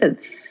I think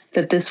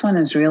that this one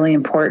is really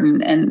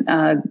important. And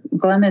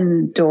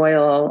Glennon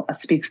Doyle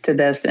speaks to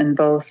this in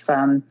both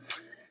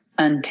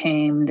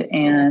Untamed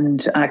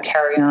and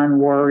Carry On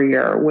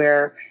Warrior,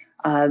 where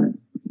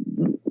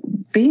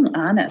being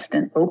honest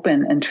and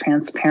open and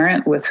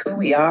transparent with who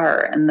we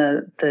are and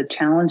the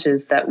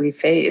challenges that we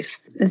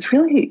face is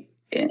really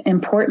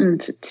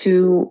important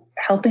to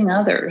helping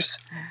others,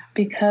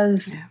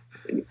 because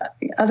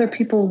other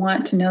people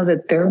want to know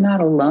that they're not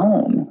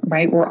alone,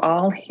 right? We're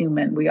all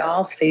human. We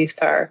all face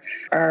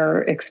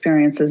our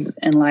experiences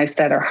in life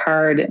that are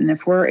hard. And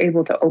if we're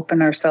able to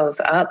open ourselves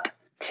up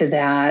to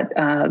that,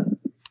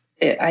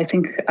 I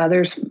think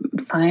others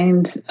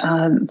find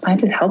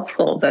it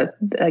helpful that,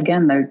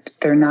 again,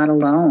 they're not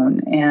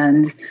alone.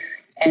 And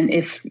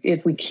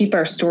if we keep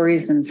our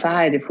stories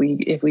inside, if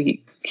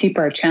we keep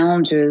our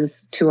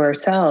challenges to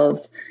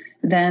ourselves,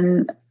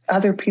 then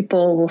other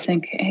people will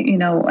think, hey,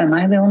 am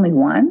I the only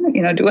one?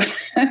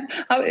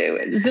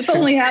 Is this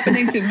only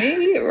happening to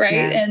me? Right.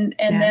 Yeah. And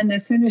then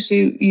as soon as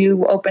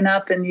you open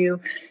up and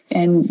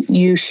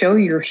you show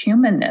your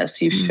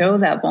humanness, you show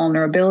that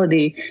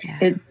vulnerability,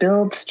 it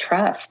builds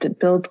trust, it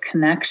builds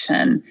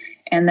connection,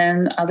 and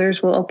then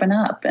others will open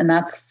up. And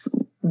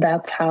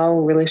that's how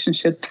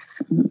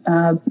relationships,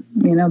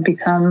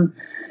 become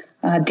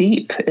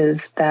deep,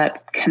 is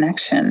that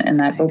connection and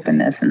that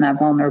openness and that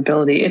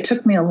vulnerability. It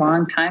took me a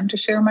long time to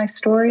share my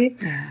story,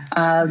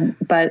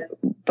 but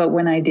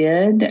when I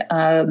did,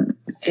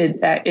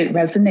 it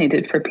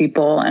resonated for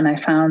people, and I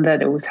found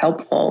that it was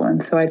helpful.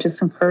 And so I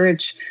just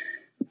encourage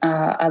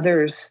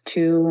others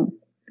to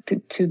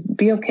to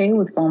be okay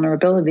with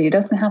vulnerability. It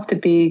doesn't have to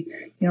be,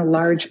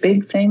 large,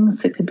 big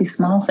things. It could be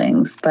small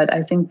things, but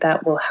I think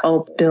that will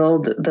help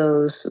build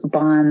those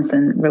bonds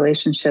and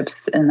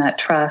relationships and that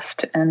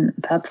trust. And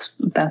that's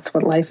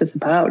what life is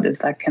about, is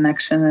that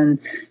connection and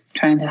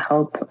trying to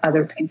help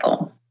other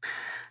people.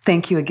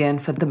 Thank you again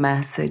for the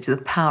message, the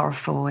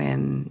powerful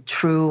and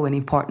true and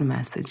important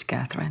message,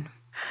 Catherine.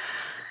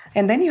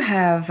 And then you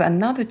have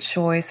another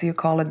choice. You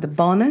call it the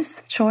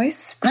bonus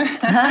choice,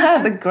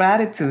 the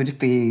gratitude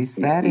piece.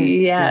 That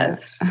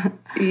is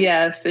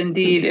Yes,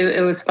 indeed.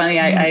 It was funny.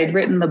 I had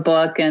written the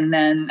book, and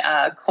then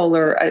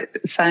Kohler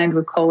signed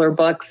with Kohler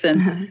Books,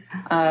 and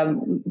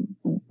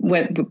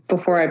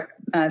before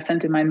I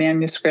sent in my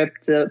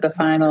manuscript, the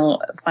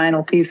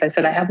final piece, I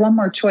said, I have one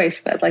more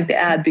choice that I'd like to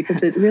add,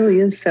 because it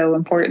really is so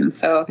important.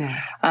 So,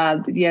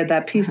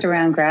 that piece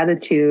around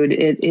gratitude,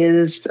 it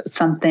is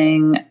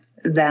something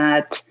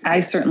that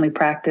I certainly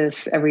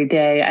practice every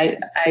day.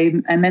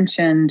 I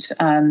mentioned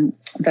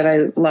that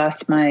I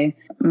lost my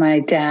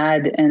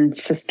dad and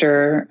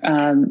sister,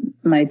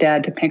 my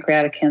dad to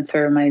pancreatic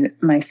cancer,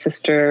 my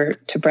sister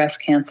to breast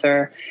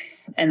cancer.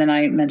 And then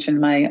I mentioned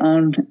my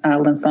own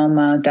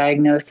lymphoma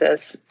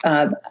diagnosis.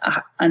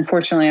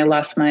 Unfortunately, I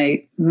lost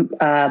my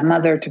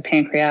mother to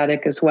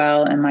pancreatic as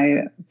well, and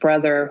my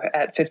brother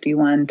at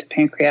 51 to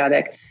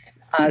pancreatic.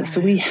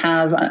 So we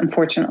have,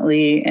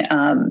 unfortunately,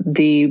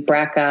 the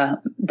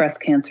BRCA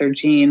breast cancer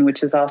gene,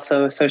 which is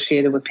also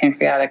associated with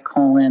pancreatic,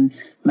 colon,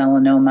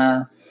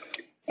 melanoma,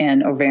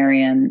 and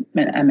ovarian.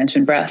 I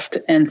mentioned breast.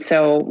 And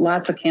so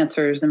lots of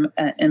cancers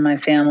in my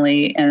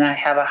family, and I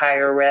have a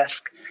higher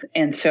risk.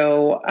 And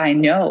so I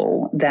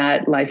know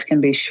that life can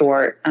be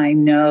short. I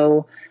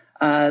know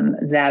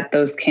that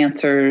those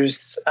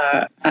cancers,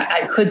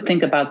 I could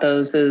think about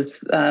those as,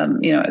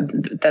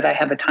 that I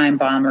have a time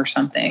bomb or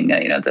something,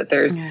 that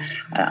there's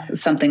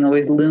something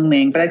always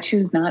looming, but I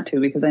choose not to,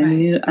 because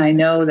I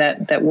know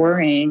that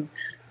worrying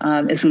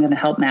isn't going to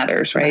help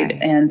matters. Right.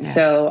 And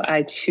so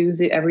I choose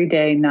every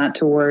day not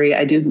to worry.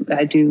 I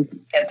do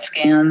get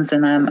scans,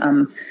 and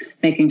I'm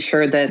making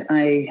sure that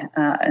I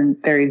am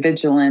very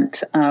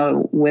vigilant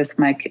with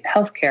my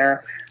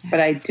healthcare, but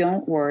I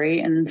don't worry.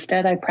 And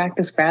instead I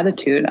practice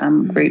gratitude.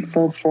 I'm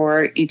grateful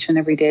for each and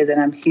every day that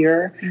I'm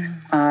here.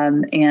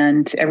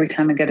 And every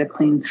time I get a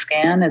clean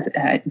scan,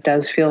 it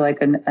does feel like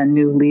a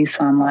new lease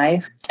on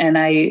life. And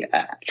I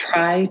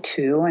try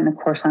to, and of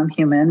course I'm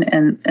human.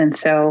 And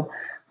so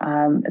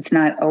it's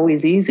not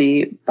always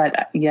easy,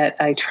 but yet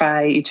I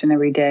try each and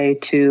every day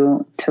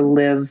to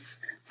live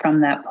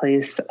from that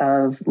place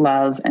of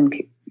love and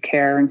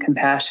care and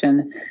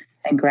compassion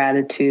and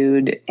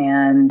gratitude,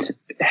 and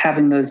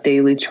having those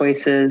daily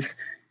choices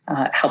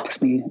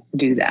helps me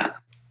do that.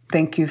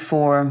 Thank you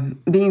for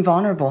being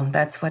vulnerable.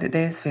 That's what it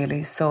is,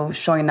 really. So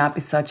showing up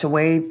in such a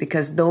way,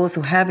 because those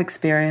who have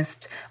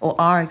experienced or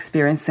are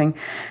experiencing,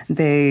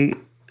 they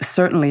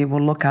certainly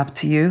will look up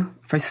to you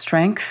for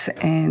strength.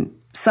 And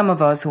some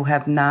of us who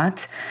have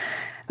not,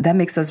 that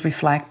makes us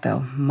reflect,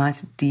 though, much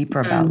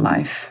deeper about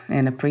life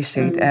and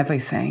appreciate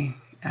everything.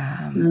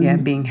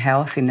 Being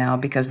healthy now,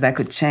 because that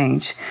could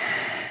change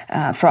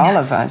for all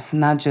of us,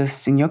 not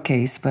just in your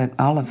case, but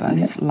all of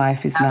us.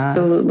 Life is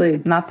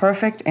not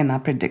perfect and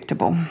not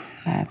predictable.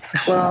 That's for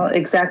sure. Well,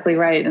 exactly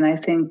right. And I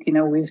think,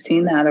 we've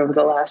seen that over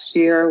the last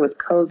year with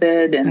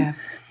COVID and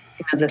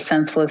the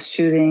senseless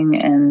shooting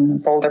in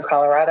Boulder,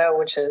 Colorado,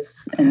 which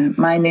is in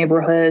my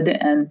neighborhood.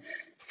 And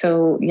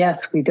so,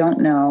 yes, we don't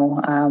know.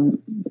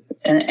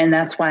 And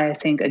that's why I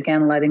think,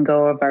 again, letting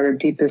go of our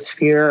deepest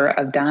fear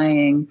of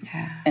dying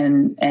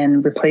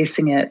and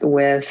replacing it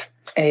with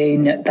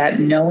that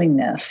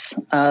knowingness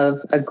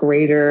of a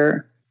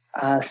greater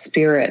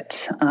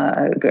spirit,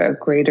 a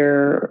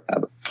greater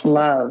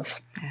love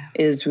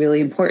is really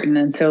important.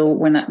 And so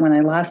when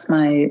I lost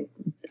my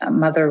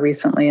mother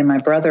recently and my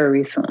brother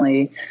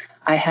recently,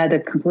 I had a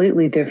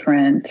completely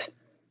different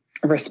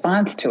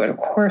response to it. Of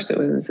course, it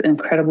was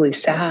incredibly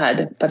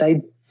sad, but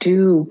I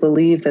do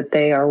believe that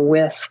they are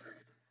with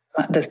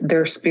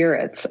their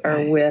spirits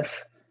are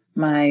with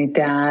my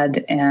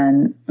dad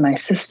and my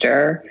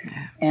sister.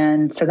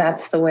 And so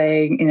that's the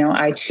way,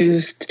 I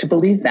choose to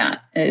believe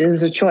that. It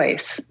is a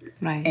choice.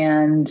 Right.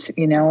 And,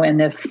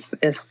 and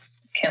if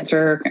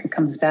cancer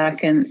comes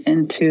back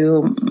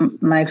into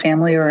my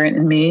family or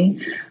in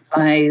me,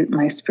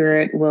 my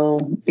spirit will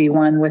be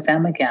one with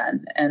them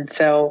again. And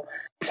so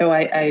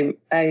I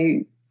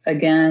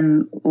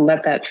again,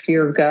 let that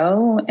fear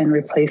go and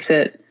replace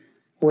it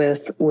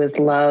with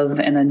love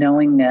and a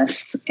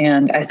knowingness.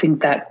 And I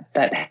think that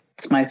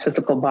helps my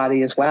physical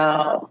body as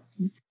well.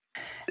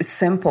 It's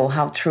simple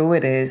how true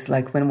it is.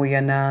 Like when we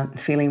are not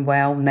feeling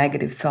well,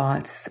 negative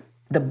thoughts,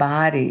 the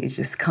body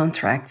just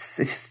contracts.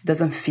 It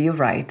doesn't feel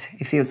right.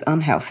 It feels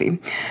unhealthy.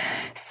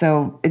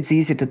 So it's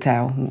easy to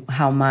tell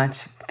how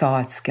much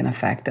thoughts can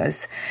affect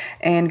us.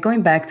 And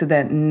going back to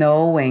that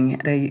knowing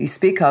that you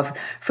speak of,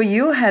 for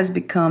you has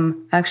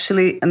become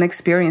actually an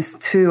experience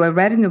too. I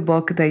read in the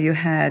book that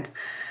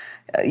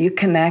you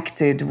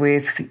connected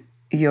with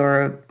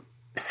your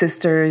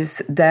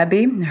sister's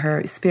Debbie,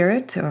 her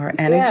spirit or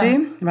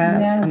energy,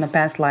 right, on a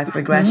past life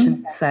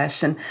regression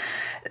session.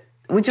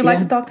 Would you like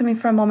to talk to me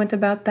for a moment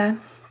about that?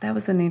 That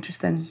was an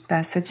interesting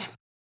passage.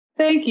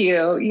 Thank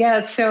you.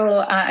 Yeah, so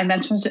I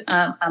mentioned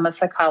I'm a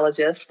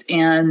psychologist,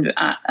 and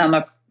I'm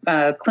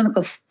a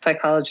clinical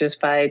psychologist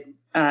by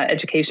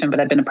education, but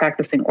I've been a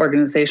practicing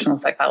organizational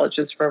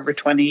psychologist for over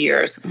 20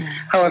 years.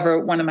 However,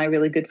 one of my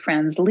really good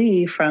friends,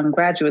 Lee, from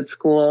graduate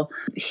school,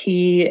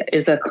 he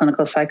is a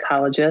clinical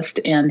psychologist,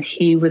 and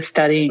he was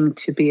studying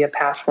to be a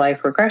past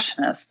life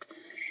regressionist.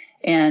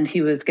 And he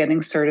was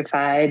getting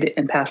certified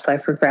in past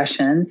life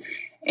regression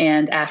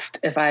and asked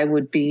if I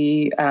would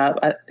be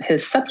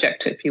his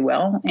subject, if you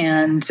will.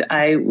 And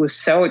I was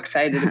so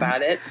excited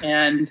about it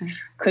and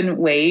couldn't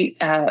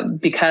wait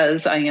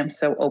because I am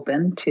so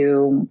open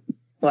to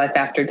life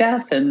after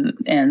death and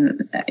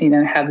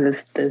have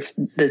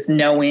this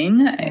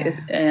knowing.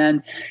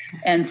 And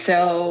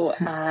so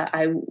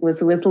I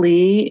was with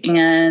Lee,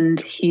 and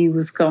he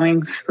was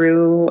going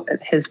through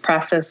his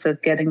process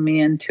of getting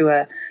me into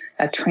a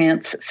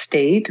trance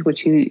state,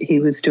 which he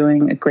was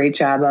doing a great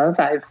job of.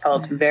 I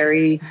felt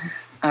very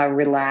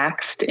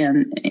relaxed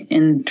and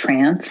in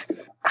trance.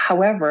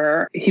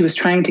 However, he was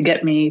trying to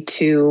get me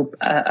to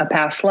a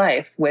past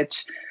life,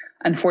 which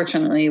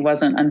unfortunately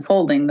wasn't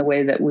unfolding the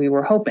way that we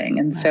were hoping.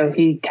 And so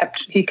he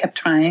kept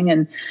trying.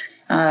 And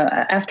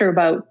after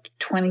about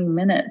 20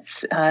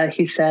 minutes,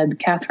 he said,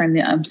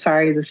 "Catherine, I'm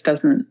sorry, this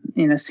doesn't,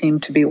 seem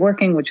to be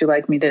working. Would you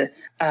like me to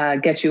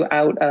get you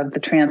out of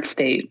the trance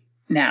state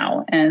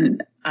now?"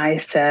 And I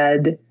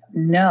said,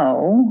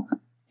 "No."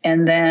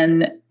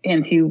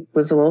 And he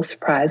was a little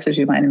surprised, as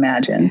you might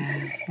imagine.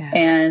 Yeah.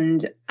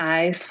 And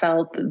I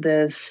felt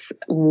this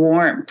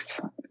warmth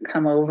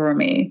come over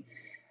me.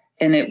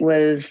 And it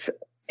was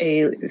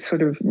a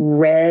sort of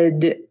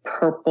red,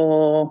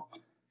 purple,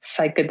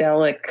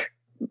 psychedelic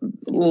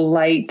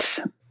light.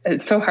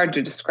 It's so hard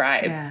to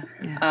describe.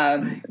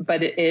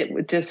 But it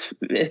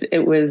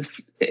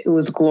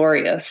was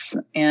glorious.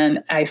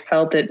 And I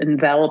felt it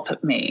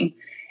envelop me.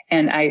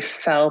 And I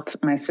felt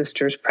my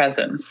sister's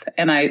presence.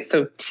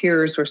 So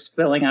tears were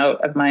spilling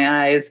out of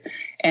my eyes.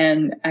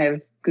 And I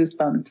have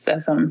goosebumps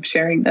as I'm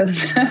sharing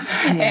this.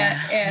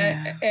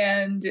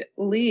 And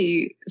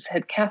Lee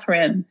said,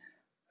 "Catherine,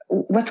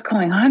 what's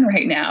going on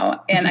right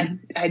now?" And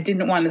I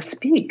didn't want to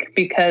speak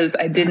because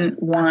I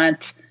didn't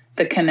want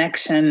the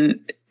connection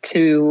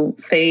to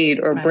fade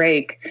or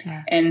break.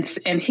 And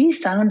he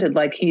sounded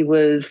like he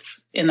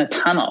was in a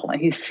tunnel. Like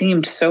he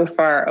seemed so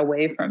far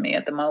away from me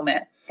at the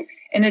moment.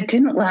 And it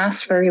didn't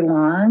last very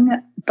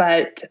long,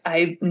 but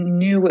I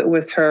knew it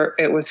was her.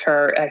 It was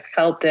her. I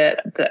felt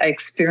it. I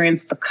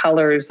experienced the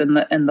colors and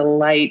the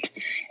light,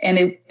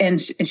 and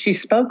she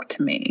spoke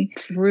to me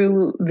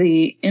through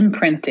the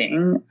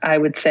imprinting. I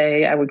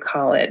would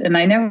call it. And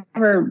I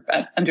never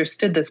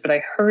understood this, but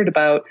I heard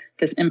about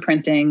this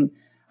imprinting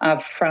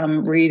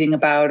from reading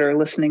about or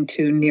listening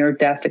to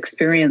near-death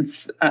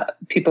experience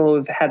people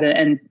who've had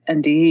an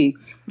NDE.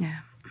 Yeah.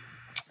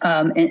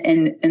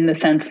 In the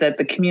sense that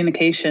the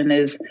communication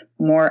is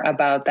more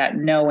about that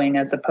knowing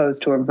as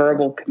opposed to a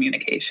verbal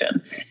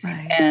communication.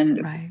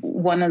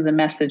 One of the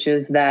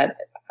messages that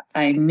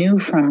I knew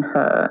from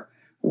her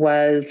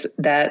was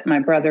that my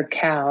brother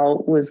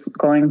Cal was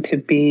going to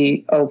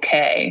be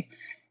okay.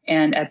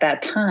 And at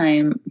that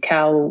time,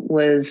 Cal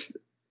was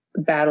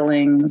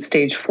battling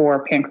stage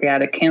 4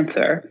 pancreatic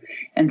cancer.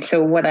 And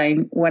so what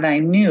I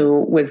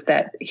knew was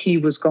that he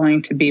was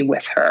going to be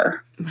with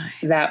her.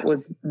 That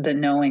was the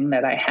knowing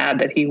that I had,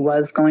 that he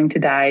was going to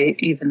die,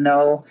 even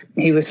though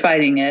he was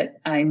fighting it.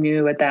 I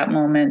knew at that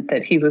moment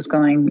that he was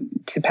going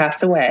to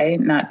pass away,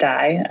 not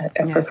die.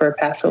 I prefer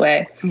pass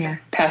away. Yeah.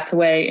 Pass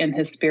away, and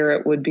his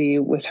spirit would be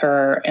with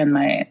her and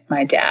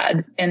my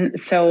dad.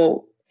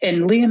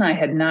 And Lee and I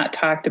had not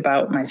talked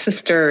about my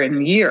sister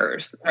in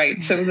years, right?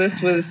 Yeah. So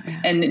this was,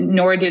 and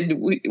nor did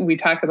we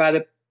talk about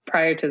it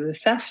prior to the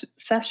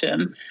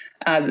session,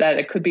 that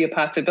it could be a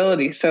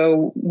possibility.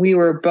 So we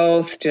were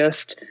both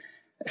just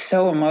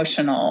so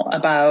emotional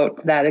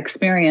about that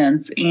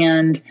experience.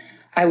 And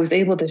I was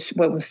able to,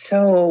 what was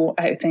so,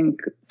 I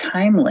think,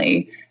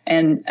 timely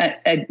and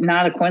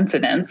not a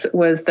coincidence,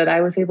 was that I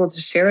was able to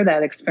share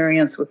that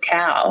experience with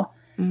Cal.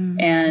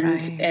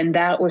 And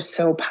that was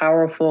so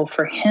powerful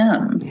for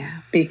him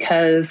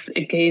because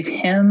it gave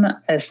him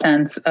a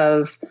sense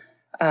of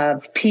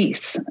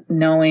peace,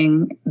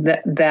 knowing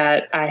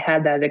that I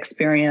had that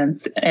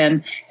experience.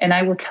 And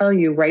I will tell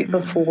you, right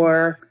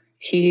before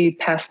he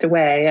passed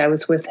away, I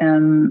was with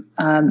him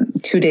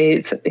 2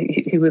 days.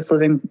 He was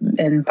living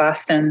in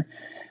Boston,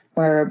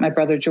 where my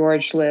brother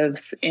George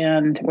lives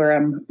and where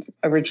I'm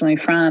originally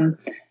from.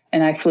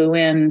 And I flew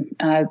in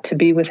to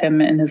be with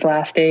him in his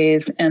last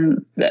days.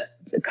 And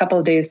a couple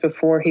of days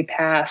before he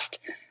passed,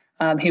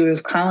 he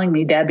was calling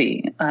me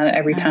Debbie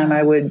every time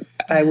I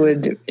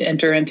would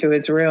enter into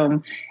his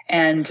room.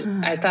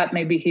 And I thought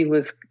maybe he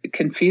was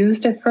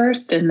confused at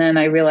first. And then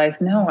I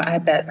realized, no, I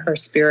bet her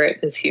spirit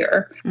is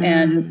here.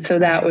 And so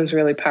that was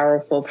really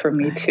powerful for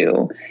me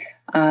too.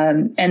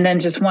 And then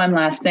just one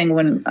last thing,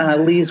 when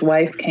Lee's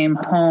wife came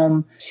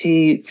home,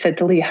 she said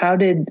to Lee, how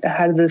did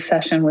the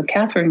session with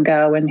Catherine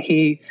go? And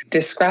he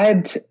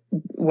described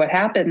what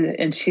happened.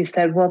 And she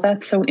said, well,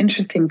 that's so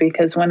interesting,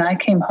 because when I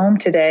came home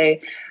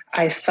today,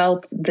 I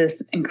felt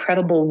this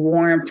incredible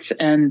warmth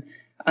and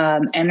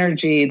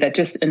energy that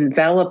just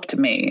enveloped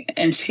me.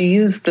 And she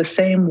used the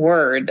same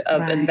word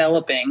of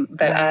enveloping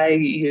that I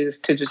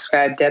used to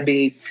describe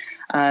Debbie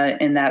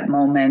in that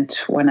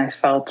moment when I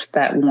felt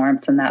that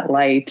warmth and that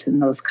light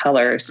and those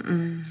colors.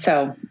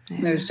 So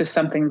there's just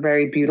something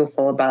very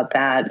beautiful about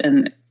that.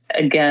 And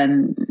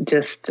again,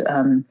 just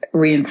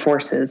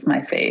reinforces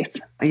my faith.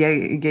 Yeah,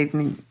 it gave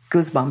me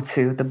goosebumps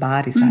too, the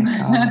body cycle.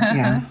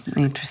 Yeah,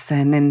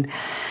 interesting. And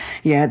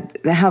yeah,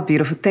 how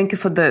beautiful. Thank you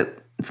for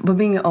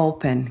being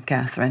open,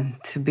 Catherine,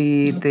 to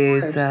be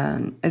this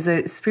as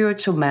a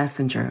spiritual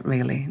messenger,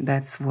 really.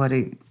 That's what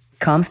it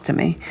comes to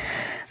me,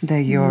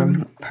 that your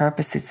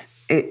purpose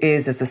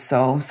is as a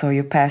soul. So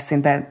you're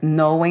passing that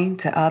knowing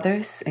to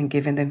others and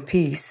giving them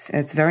peace.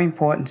 It's very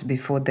important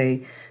before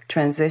they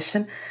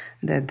transition,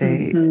 that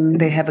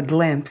they have a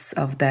glimpse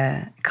of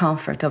the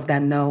comfort of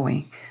that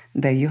knowing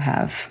that you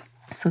have.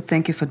 So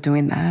thank you for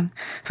doing that,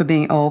 for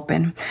being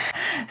open.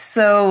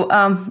 So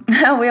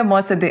we are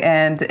almost at the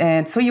end.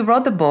 And so you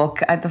wrote the book.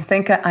 I don't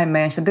think I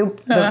mentioned,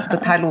 the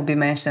title will be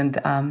mentioned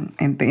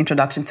in the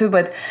introduction too,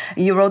 but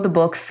you wrote the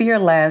book, Fear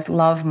Less,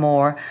 Love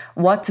More,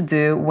 What to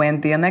Do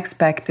When the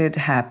Unexpected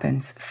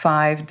Happens,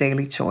 5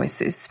 Daily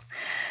Choices.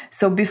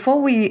 So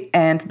before we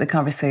end the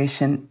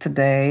conversation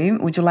today,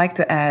 would you like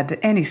to add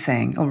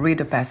anything or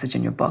read a passage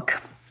in your book?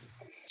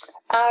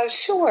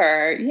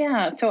 Sure.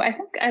 Yeah. So I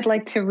think I'd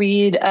like to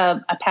read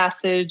a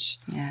passage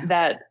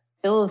that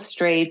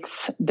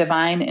illustrates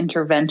divine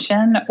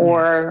intervention,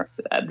 or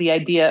the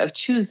idea of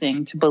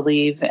choosing to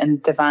believe in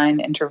divine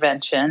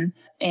intervention.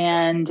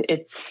 And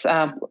it's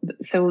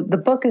so the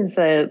book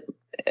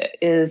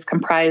is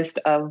comprised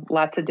of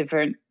lots of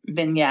different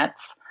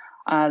vignettes.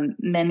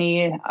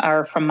 Many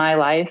are from my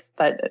life,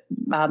 but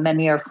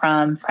many are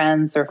from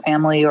friends or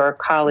family or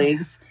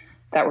colleagues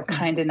that were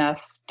kind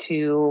enough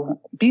to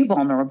be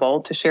vulnerable,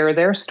 to share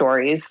their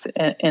stories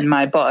in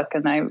my book.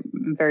 And I'm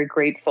very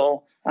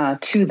grateful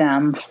to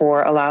them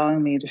for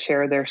allowing me to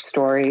share their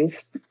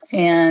stories.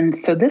 And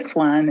so this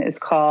one is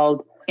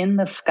called In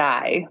the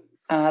Sky.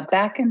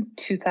 Back in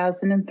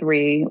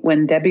 2003,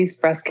 when Debbie's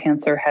breast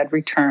cancer had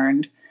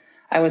returned,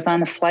 I was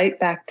on a flight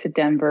back to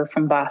Denver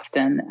from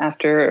Boston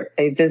after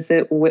a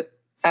visit with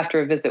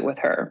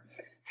her,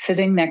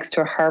 sitting next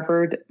to a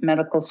Harvard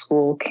Medical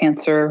School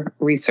cancer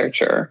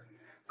researcher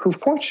who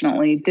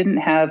fortunately didn't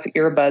have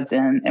earbuds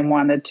in and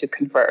wanted to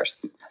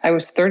converse. I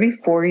was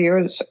 34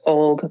 years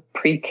old,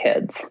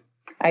 pre-kids.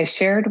 I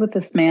shared with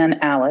this man,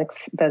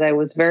 Alex, that I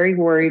was very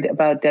worried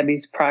about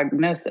Debbie's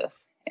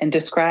prognosis and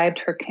described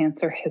her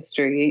cancer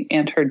history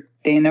and her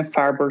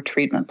Dana-Farber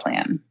treatment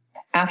plan.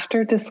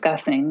 After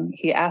discussing,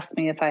 he asked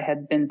me if I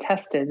had been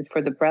tested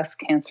for the breast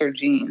cancer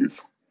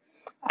genes.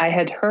 I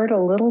had heard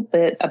a little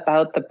bit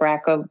about the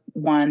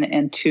BRCA1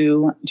 and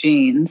 2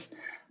 genes,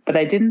 but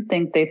I didn't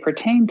think they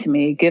pertained to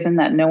me, given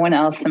that no one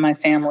else in my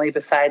family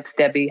besides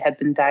Debbie had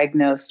been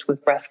diagnosed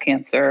with breast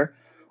cancer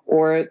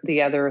or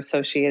the other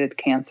associated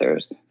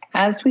cancers.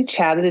 As we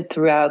chatted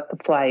throughout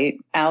the flight,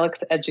 Alex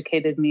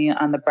educated me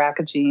on the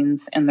BRCA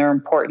genes and their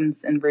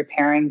importance in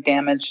repairing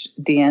damaged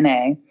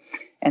DNA,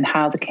 and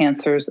how the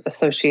cancers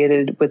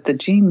associated with the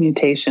gene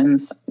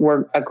mutations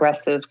were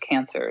aggressive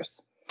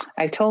cancers.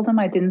 I told him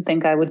I didn't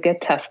think I would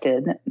get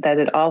tested, that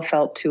it all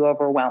felt too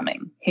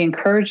overwhelming. He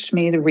encouraged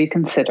me to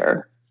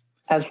reconsider.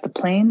 As the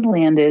plane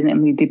landed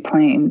and we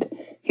deplaned,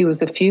 he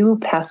was a few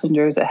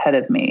passengers ahead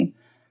of me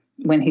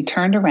when he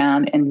turned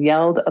around and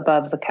yelled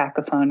above the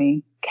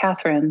cacophony,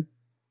 "Catherine,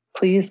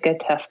 please get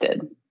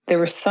tested." There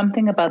was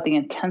something about the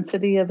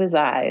intensity of his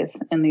eyes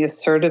and the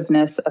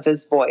assertiveness of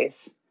his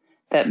voice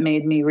that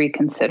made me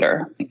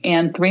reconsider.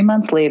 And 3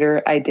 months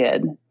later, I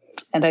did,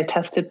 and I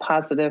tested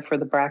positive for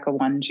the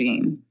BRCA1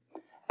 gene.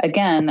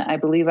 Again, I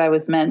believe I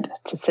was meant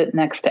to sit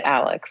next to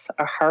Alex,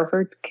 a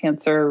Harvard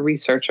cancer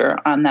researcher,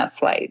 on that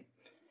flight.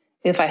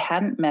 If I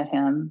hadn't met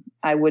him,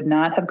 I would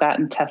not have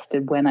gotten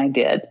tested when I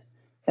did.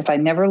 If I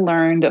never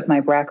learned of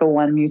my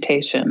BRCA1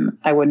 mutation,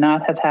 I would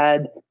not have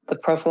had the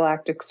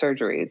prophylactic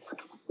surgeries.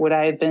 Would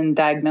I have been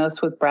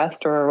diagnosed with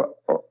breast or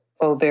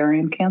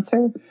ovarian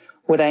cancer?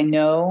 Would I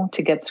know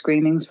to get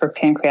screenings for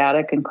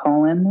pancreatic and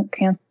colon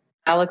cancer?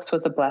 Alex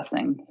was a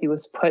blessing. He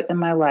was put in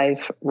my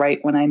life right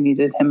when I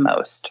needed him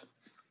most.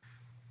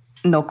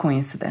 No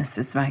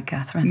coincidences, right,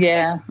 Catherine?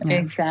 Yeah,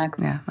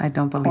 exactly. Yeah, I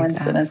don't believe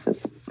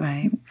coincidences. That.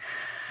 Right.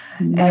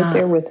 Right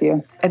there with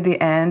you. At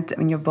the end,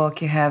 in your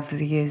book, you have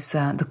these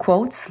the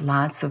quotes,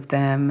 lots of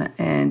them,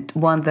 and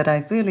one that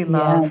I really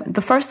love. Yeah.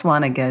 The first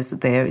one, I guess,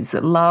 there is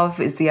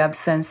love is the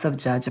absence of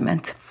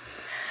judgment.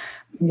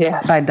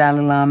 Yes. By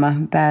Dalai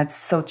Lama. That's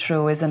so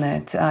true, isn't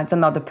it? It's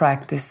another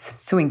practice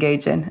to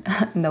engage in.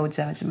 No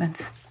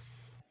judgment.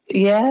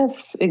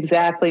 Yes,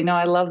 exactly. No,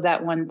 I love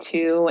that one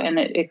too. And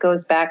it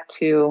goes back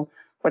to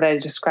what I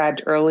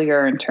described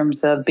earlier in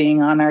terms of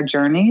being on our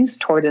journeys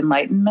toward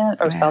enlightenment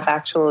or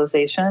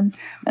self-actualization.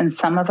 And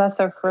some of us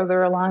are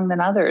further along than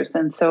others.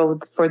 And so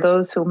for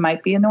those who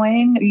might be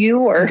annoying you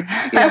or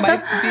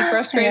might be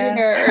frustrating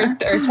or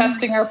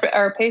testing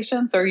our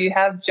patience, or you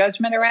have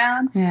judgment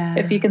around,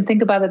 if you can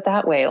think about it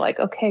that way, like,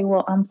 okay,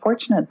 well, I'm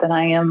fortunate that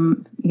I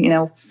am,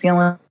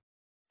 feeling.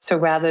 So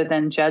rather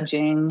than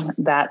judging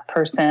that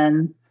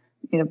person,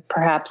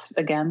 perhaps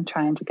again,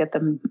 trying to get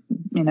them,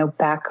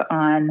 back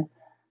on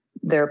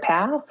their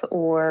path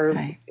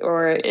and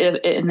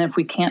if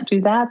we can't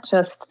do that,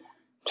 just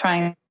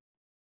trying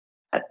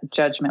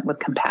judgment with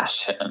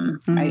compassion,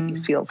 right?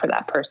 You feel for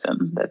that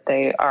person, that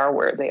they are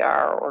where they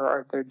are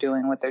or they're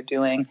doing what they're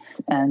doing.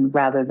 And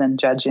rather than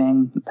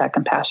judging, that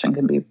compassion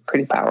can be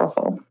pretty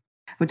powerful.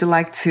 Would you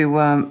like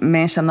to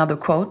mention another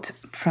quote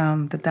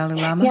from the Dalai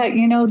Lama?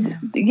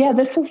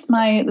 This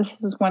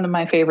is one of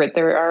my favorite.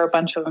 There are a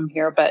bunch of them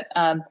here, but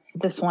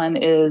this one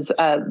is,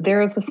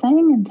 there is a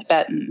saying in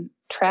Tibetan,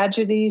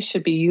 tragedy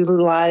should be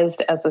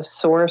utilized as a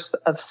source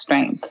of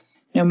strength.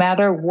 No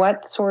matter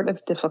what sort of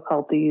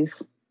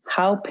difficulties,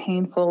 how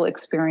painful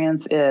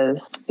experience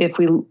is, if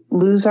we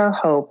lose our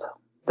hope,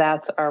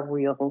 that's our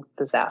real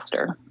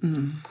disaster.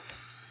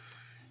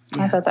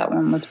 I thought that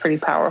one was pretty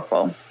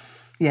powerful.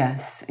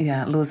 Yes,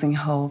 losing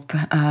hope.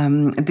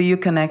 Do you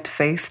connect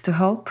faith to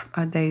hope?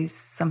 Are they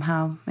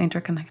somehow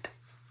interconnected?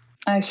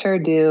 I sure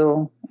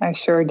do.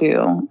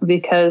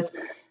 Because,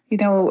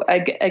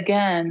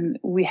 again,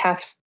 we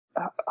have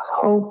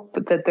hope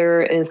that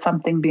there is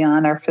something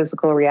beyond our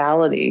physical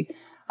reality.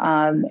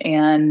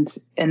 And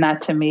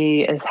that to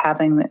me is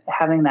having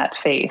that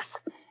faith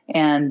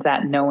and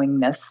that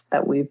knowingness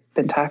that we've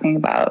been talking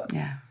about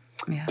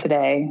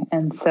today.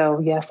 And so,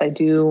 yes, I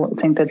do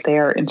think that they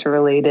are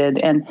interrelated.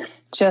 And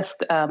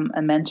just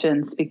a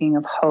mention, speaking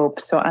of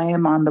hope, so I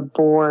am on the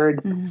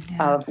board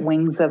of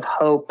Wings of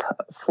Hope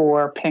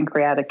for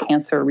pancreatic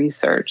cancer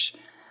research,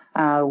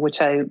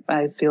 which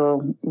I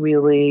feel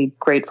really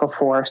grateful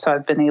for. So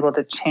I've been able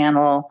to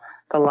channel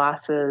the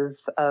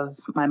losses of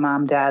my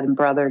mom, dad, and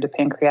brother to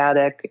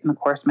pancreatic, and of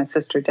course my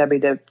sister Debbie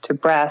to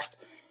breast,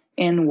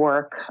 in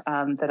work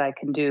that I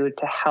can do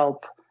to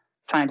help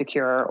find a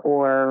cure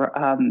or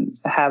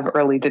have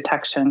early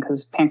detection,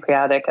 because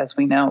pancreatic, as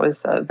we know,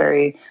 is a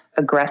very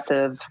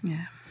aggressive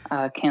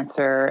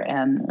cancer.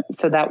 And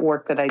so that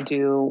work that I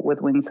do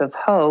with Wings of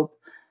Hope,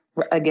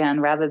 again,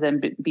 rather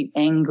than be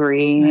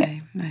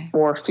angry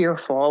or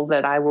fearful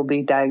that I will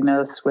be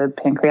diagnosed with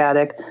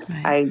pancreatic,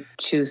 I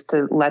choose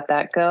to let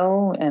that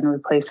go and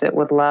replace it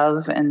with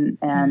love and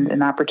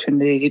an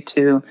opportunity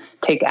to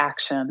take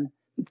action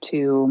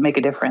to make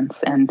a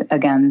difference. And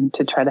again,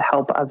 to try to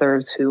help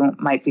others who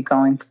might be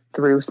going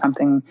through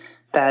something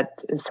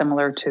that is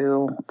similar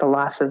to the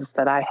losses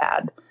that I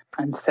had.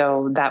 And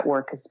so that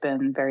work has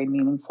been very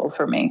meaningful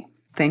for me.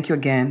 Thank you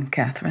again,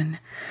 Catherine,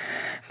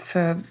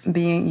 for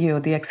being you,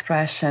 the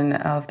expression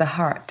of the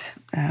heart.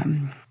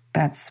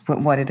 That's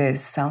what it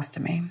is, sounds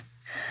to me.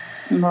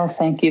 Well,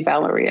 thank you,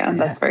 Valeria.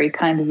 That's very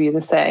kind of you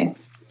to say.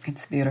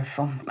 It's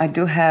beautiful. I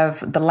do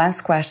have the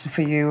last question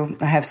for you.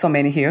 I have so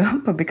many here,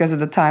 but because of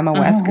the time, I'll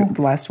ask you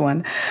the last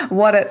one.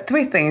 What are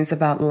 3 things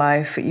about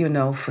life you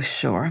know for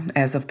sure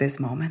as of this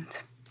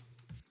moment?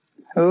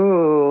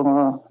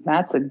 Oh,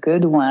 that's a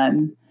good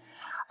one.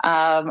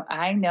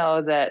 I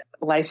know that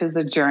life is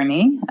a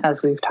journey,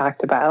 as we've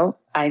talked about.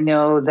 I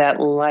know that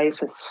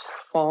life is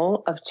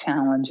full of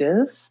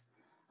challenges,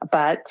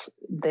 but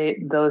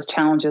those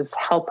challenges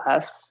help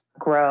us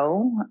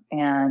grow,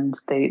 and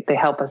they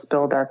help us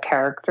build our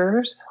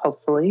characters,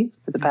 hopefully,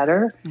 for the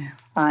better,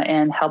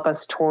 and help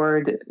us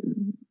toward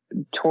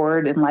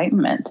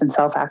enlightenment and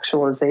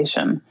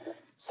self-actualization.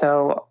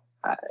 So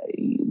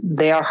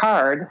they are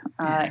hard,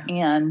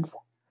 and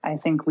I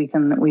think we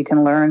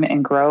can learn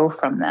and grow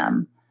from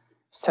them.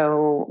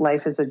 So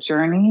life is a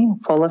journey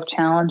full of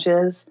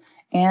challenges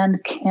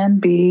and can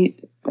be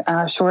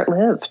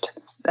short-lived.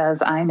 As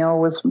I know,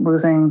 with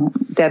losing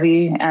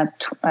Debbie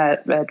at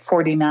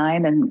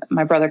 49 and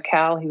my brother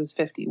Cal, he was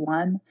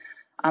 51.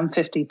 I'm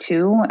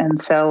 52.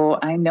 And so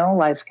I know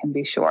life can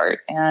be short.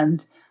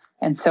 And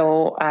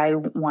so I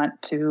want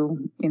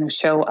to,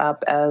 show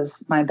up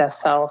as my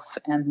best self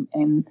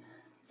and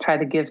try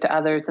to give to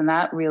others. And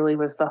that really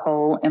was the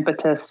whole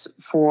impetus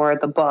for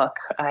the book.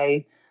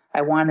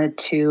 I wanted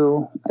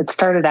to, it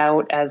started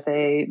out as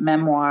a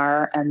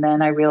memoir, and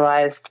then I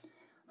realized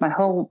my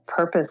whole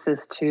purpose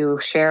is to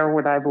share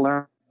what I've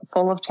learned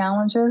full of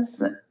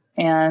challenges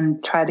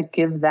and try to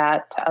give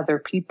that to other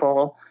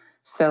people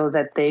so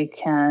that they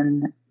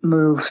can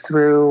move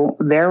through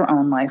their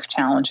own life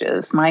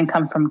challenges. Mine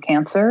come from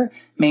cancer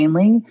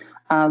mainly,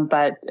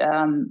 but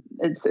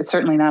it's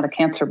certainly not a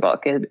cancer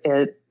book.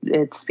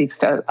 It speaks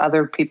to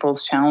other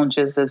people's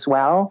challenges as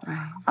well.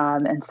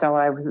 And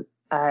so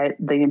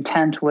the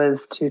intent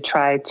was to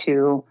try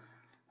to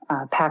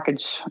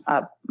package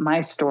up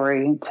my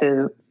story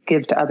to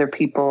give to other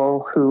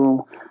people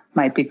who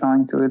might be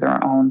going through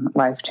their own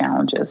life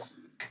challenges.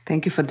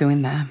 Thank you for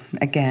doing that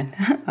again.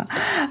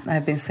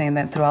 I've been saying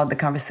that throughout the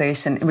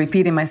conversation,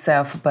 repeating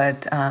myself,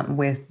 but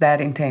with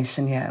that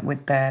intention,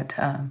 with that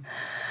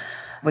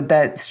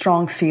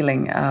strong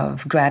feeling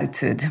of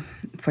gratitude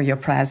for your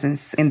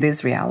presence in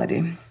this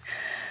reality.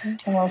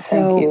 Well,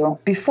 thank you.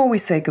 Before we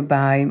say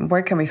goodbye,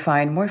 where can we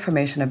find more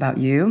information about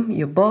you,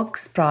 your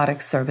books,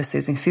 products,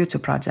 services, and future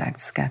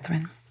projects,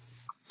 Catherine?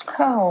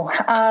 So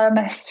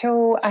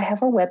I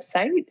have a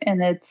website,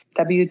 and it's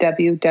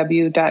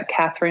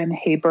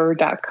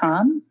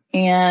www.catherinehaber.com.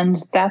 And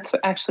that's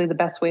actually the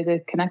best way to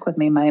connect with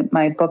me.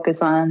 My book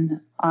is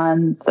on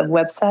the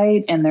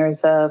website, and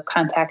there's a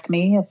contact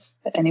me if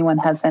anyone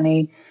has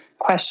any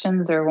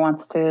questions or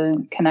wants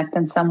to connect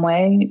in some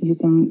way. You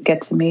can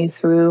get to me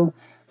through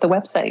the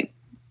website.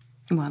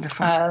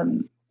 Wonderful.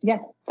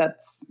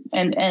 That's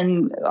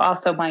and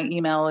also my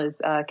email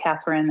is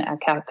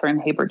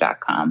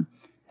Catherine@CatherineHaber.com.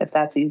 If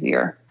that's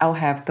easier. I'll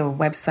have the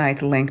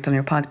website linked on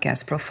your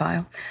podcast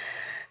profile.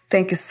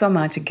 Thank you so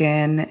much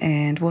again,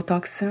 and we'll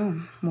talk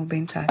soon. We'll be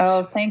in touch.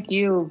 Oh, thank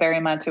you very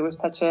much. It was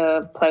such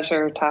a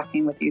pleasure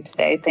talking with you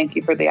today. Thank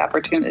you for the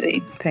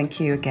opportunity. Thank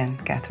you again,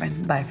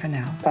 Catherine. Bye for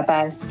now.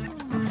 Bye-bye.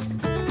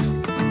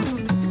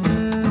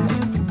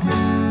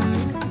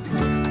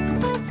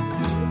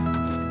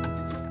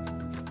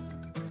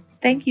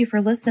 Thank you for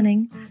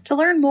listening. To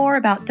learn more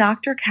about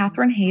Dr.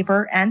 Catherine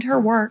Haber and her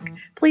work,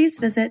 please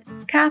visit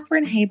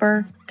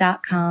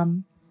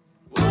CatherineHaber.com.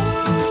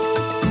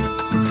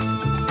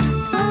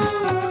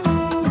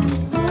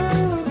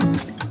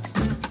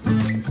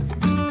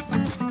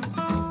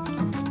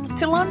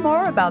 To learn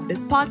more about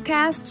this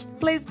podcast,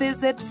 please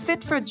visit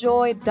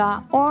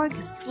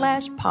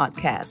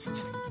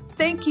fitforjoy.org/podcast.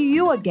 Thank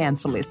you again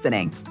for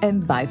listening,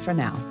 and bye for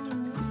now.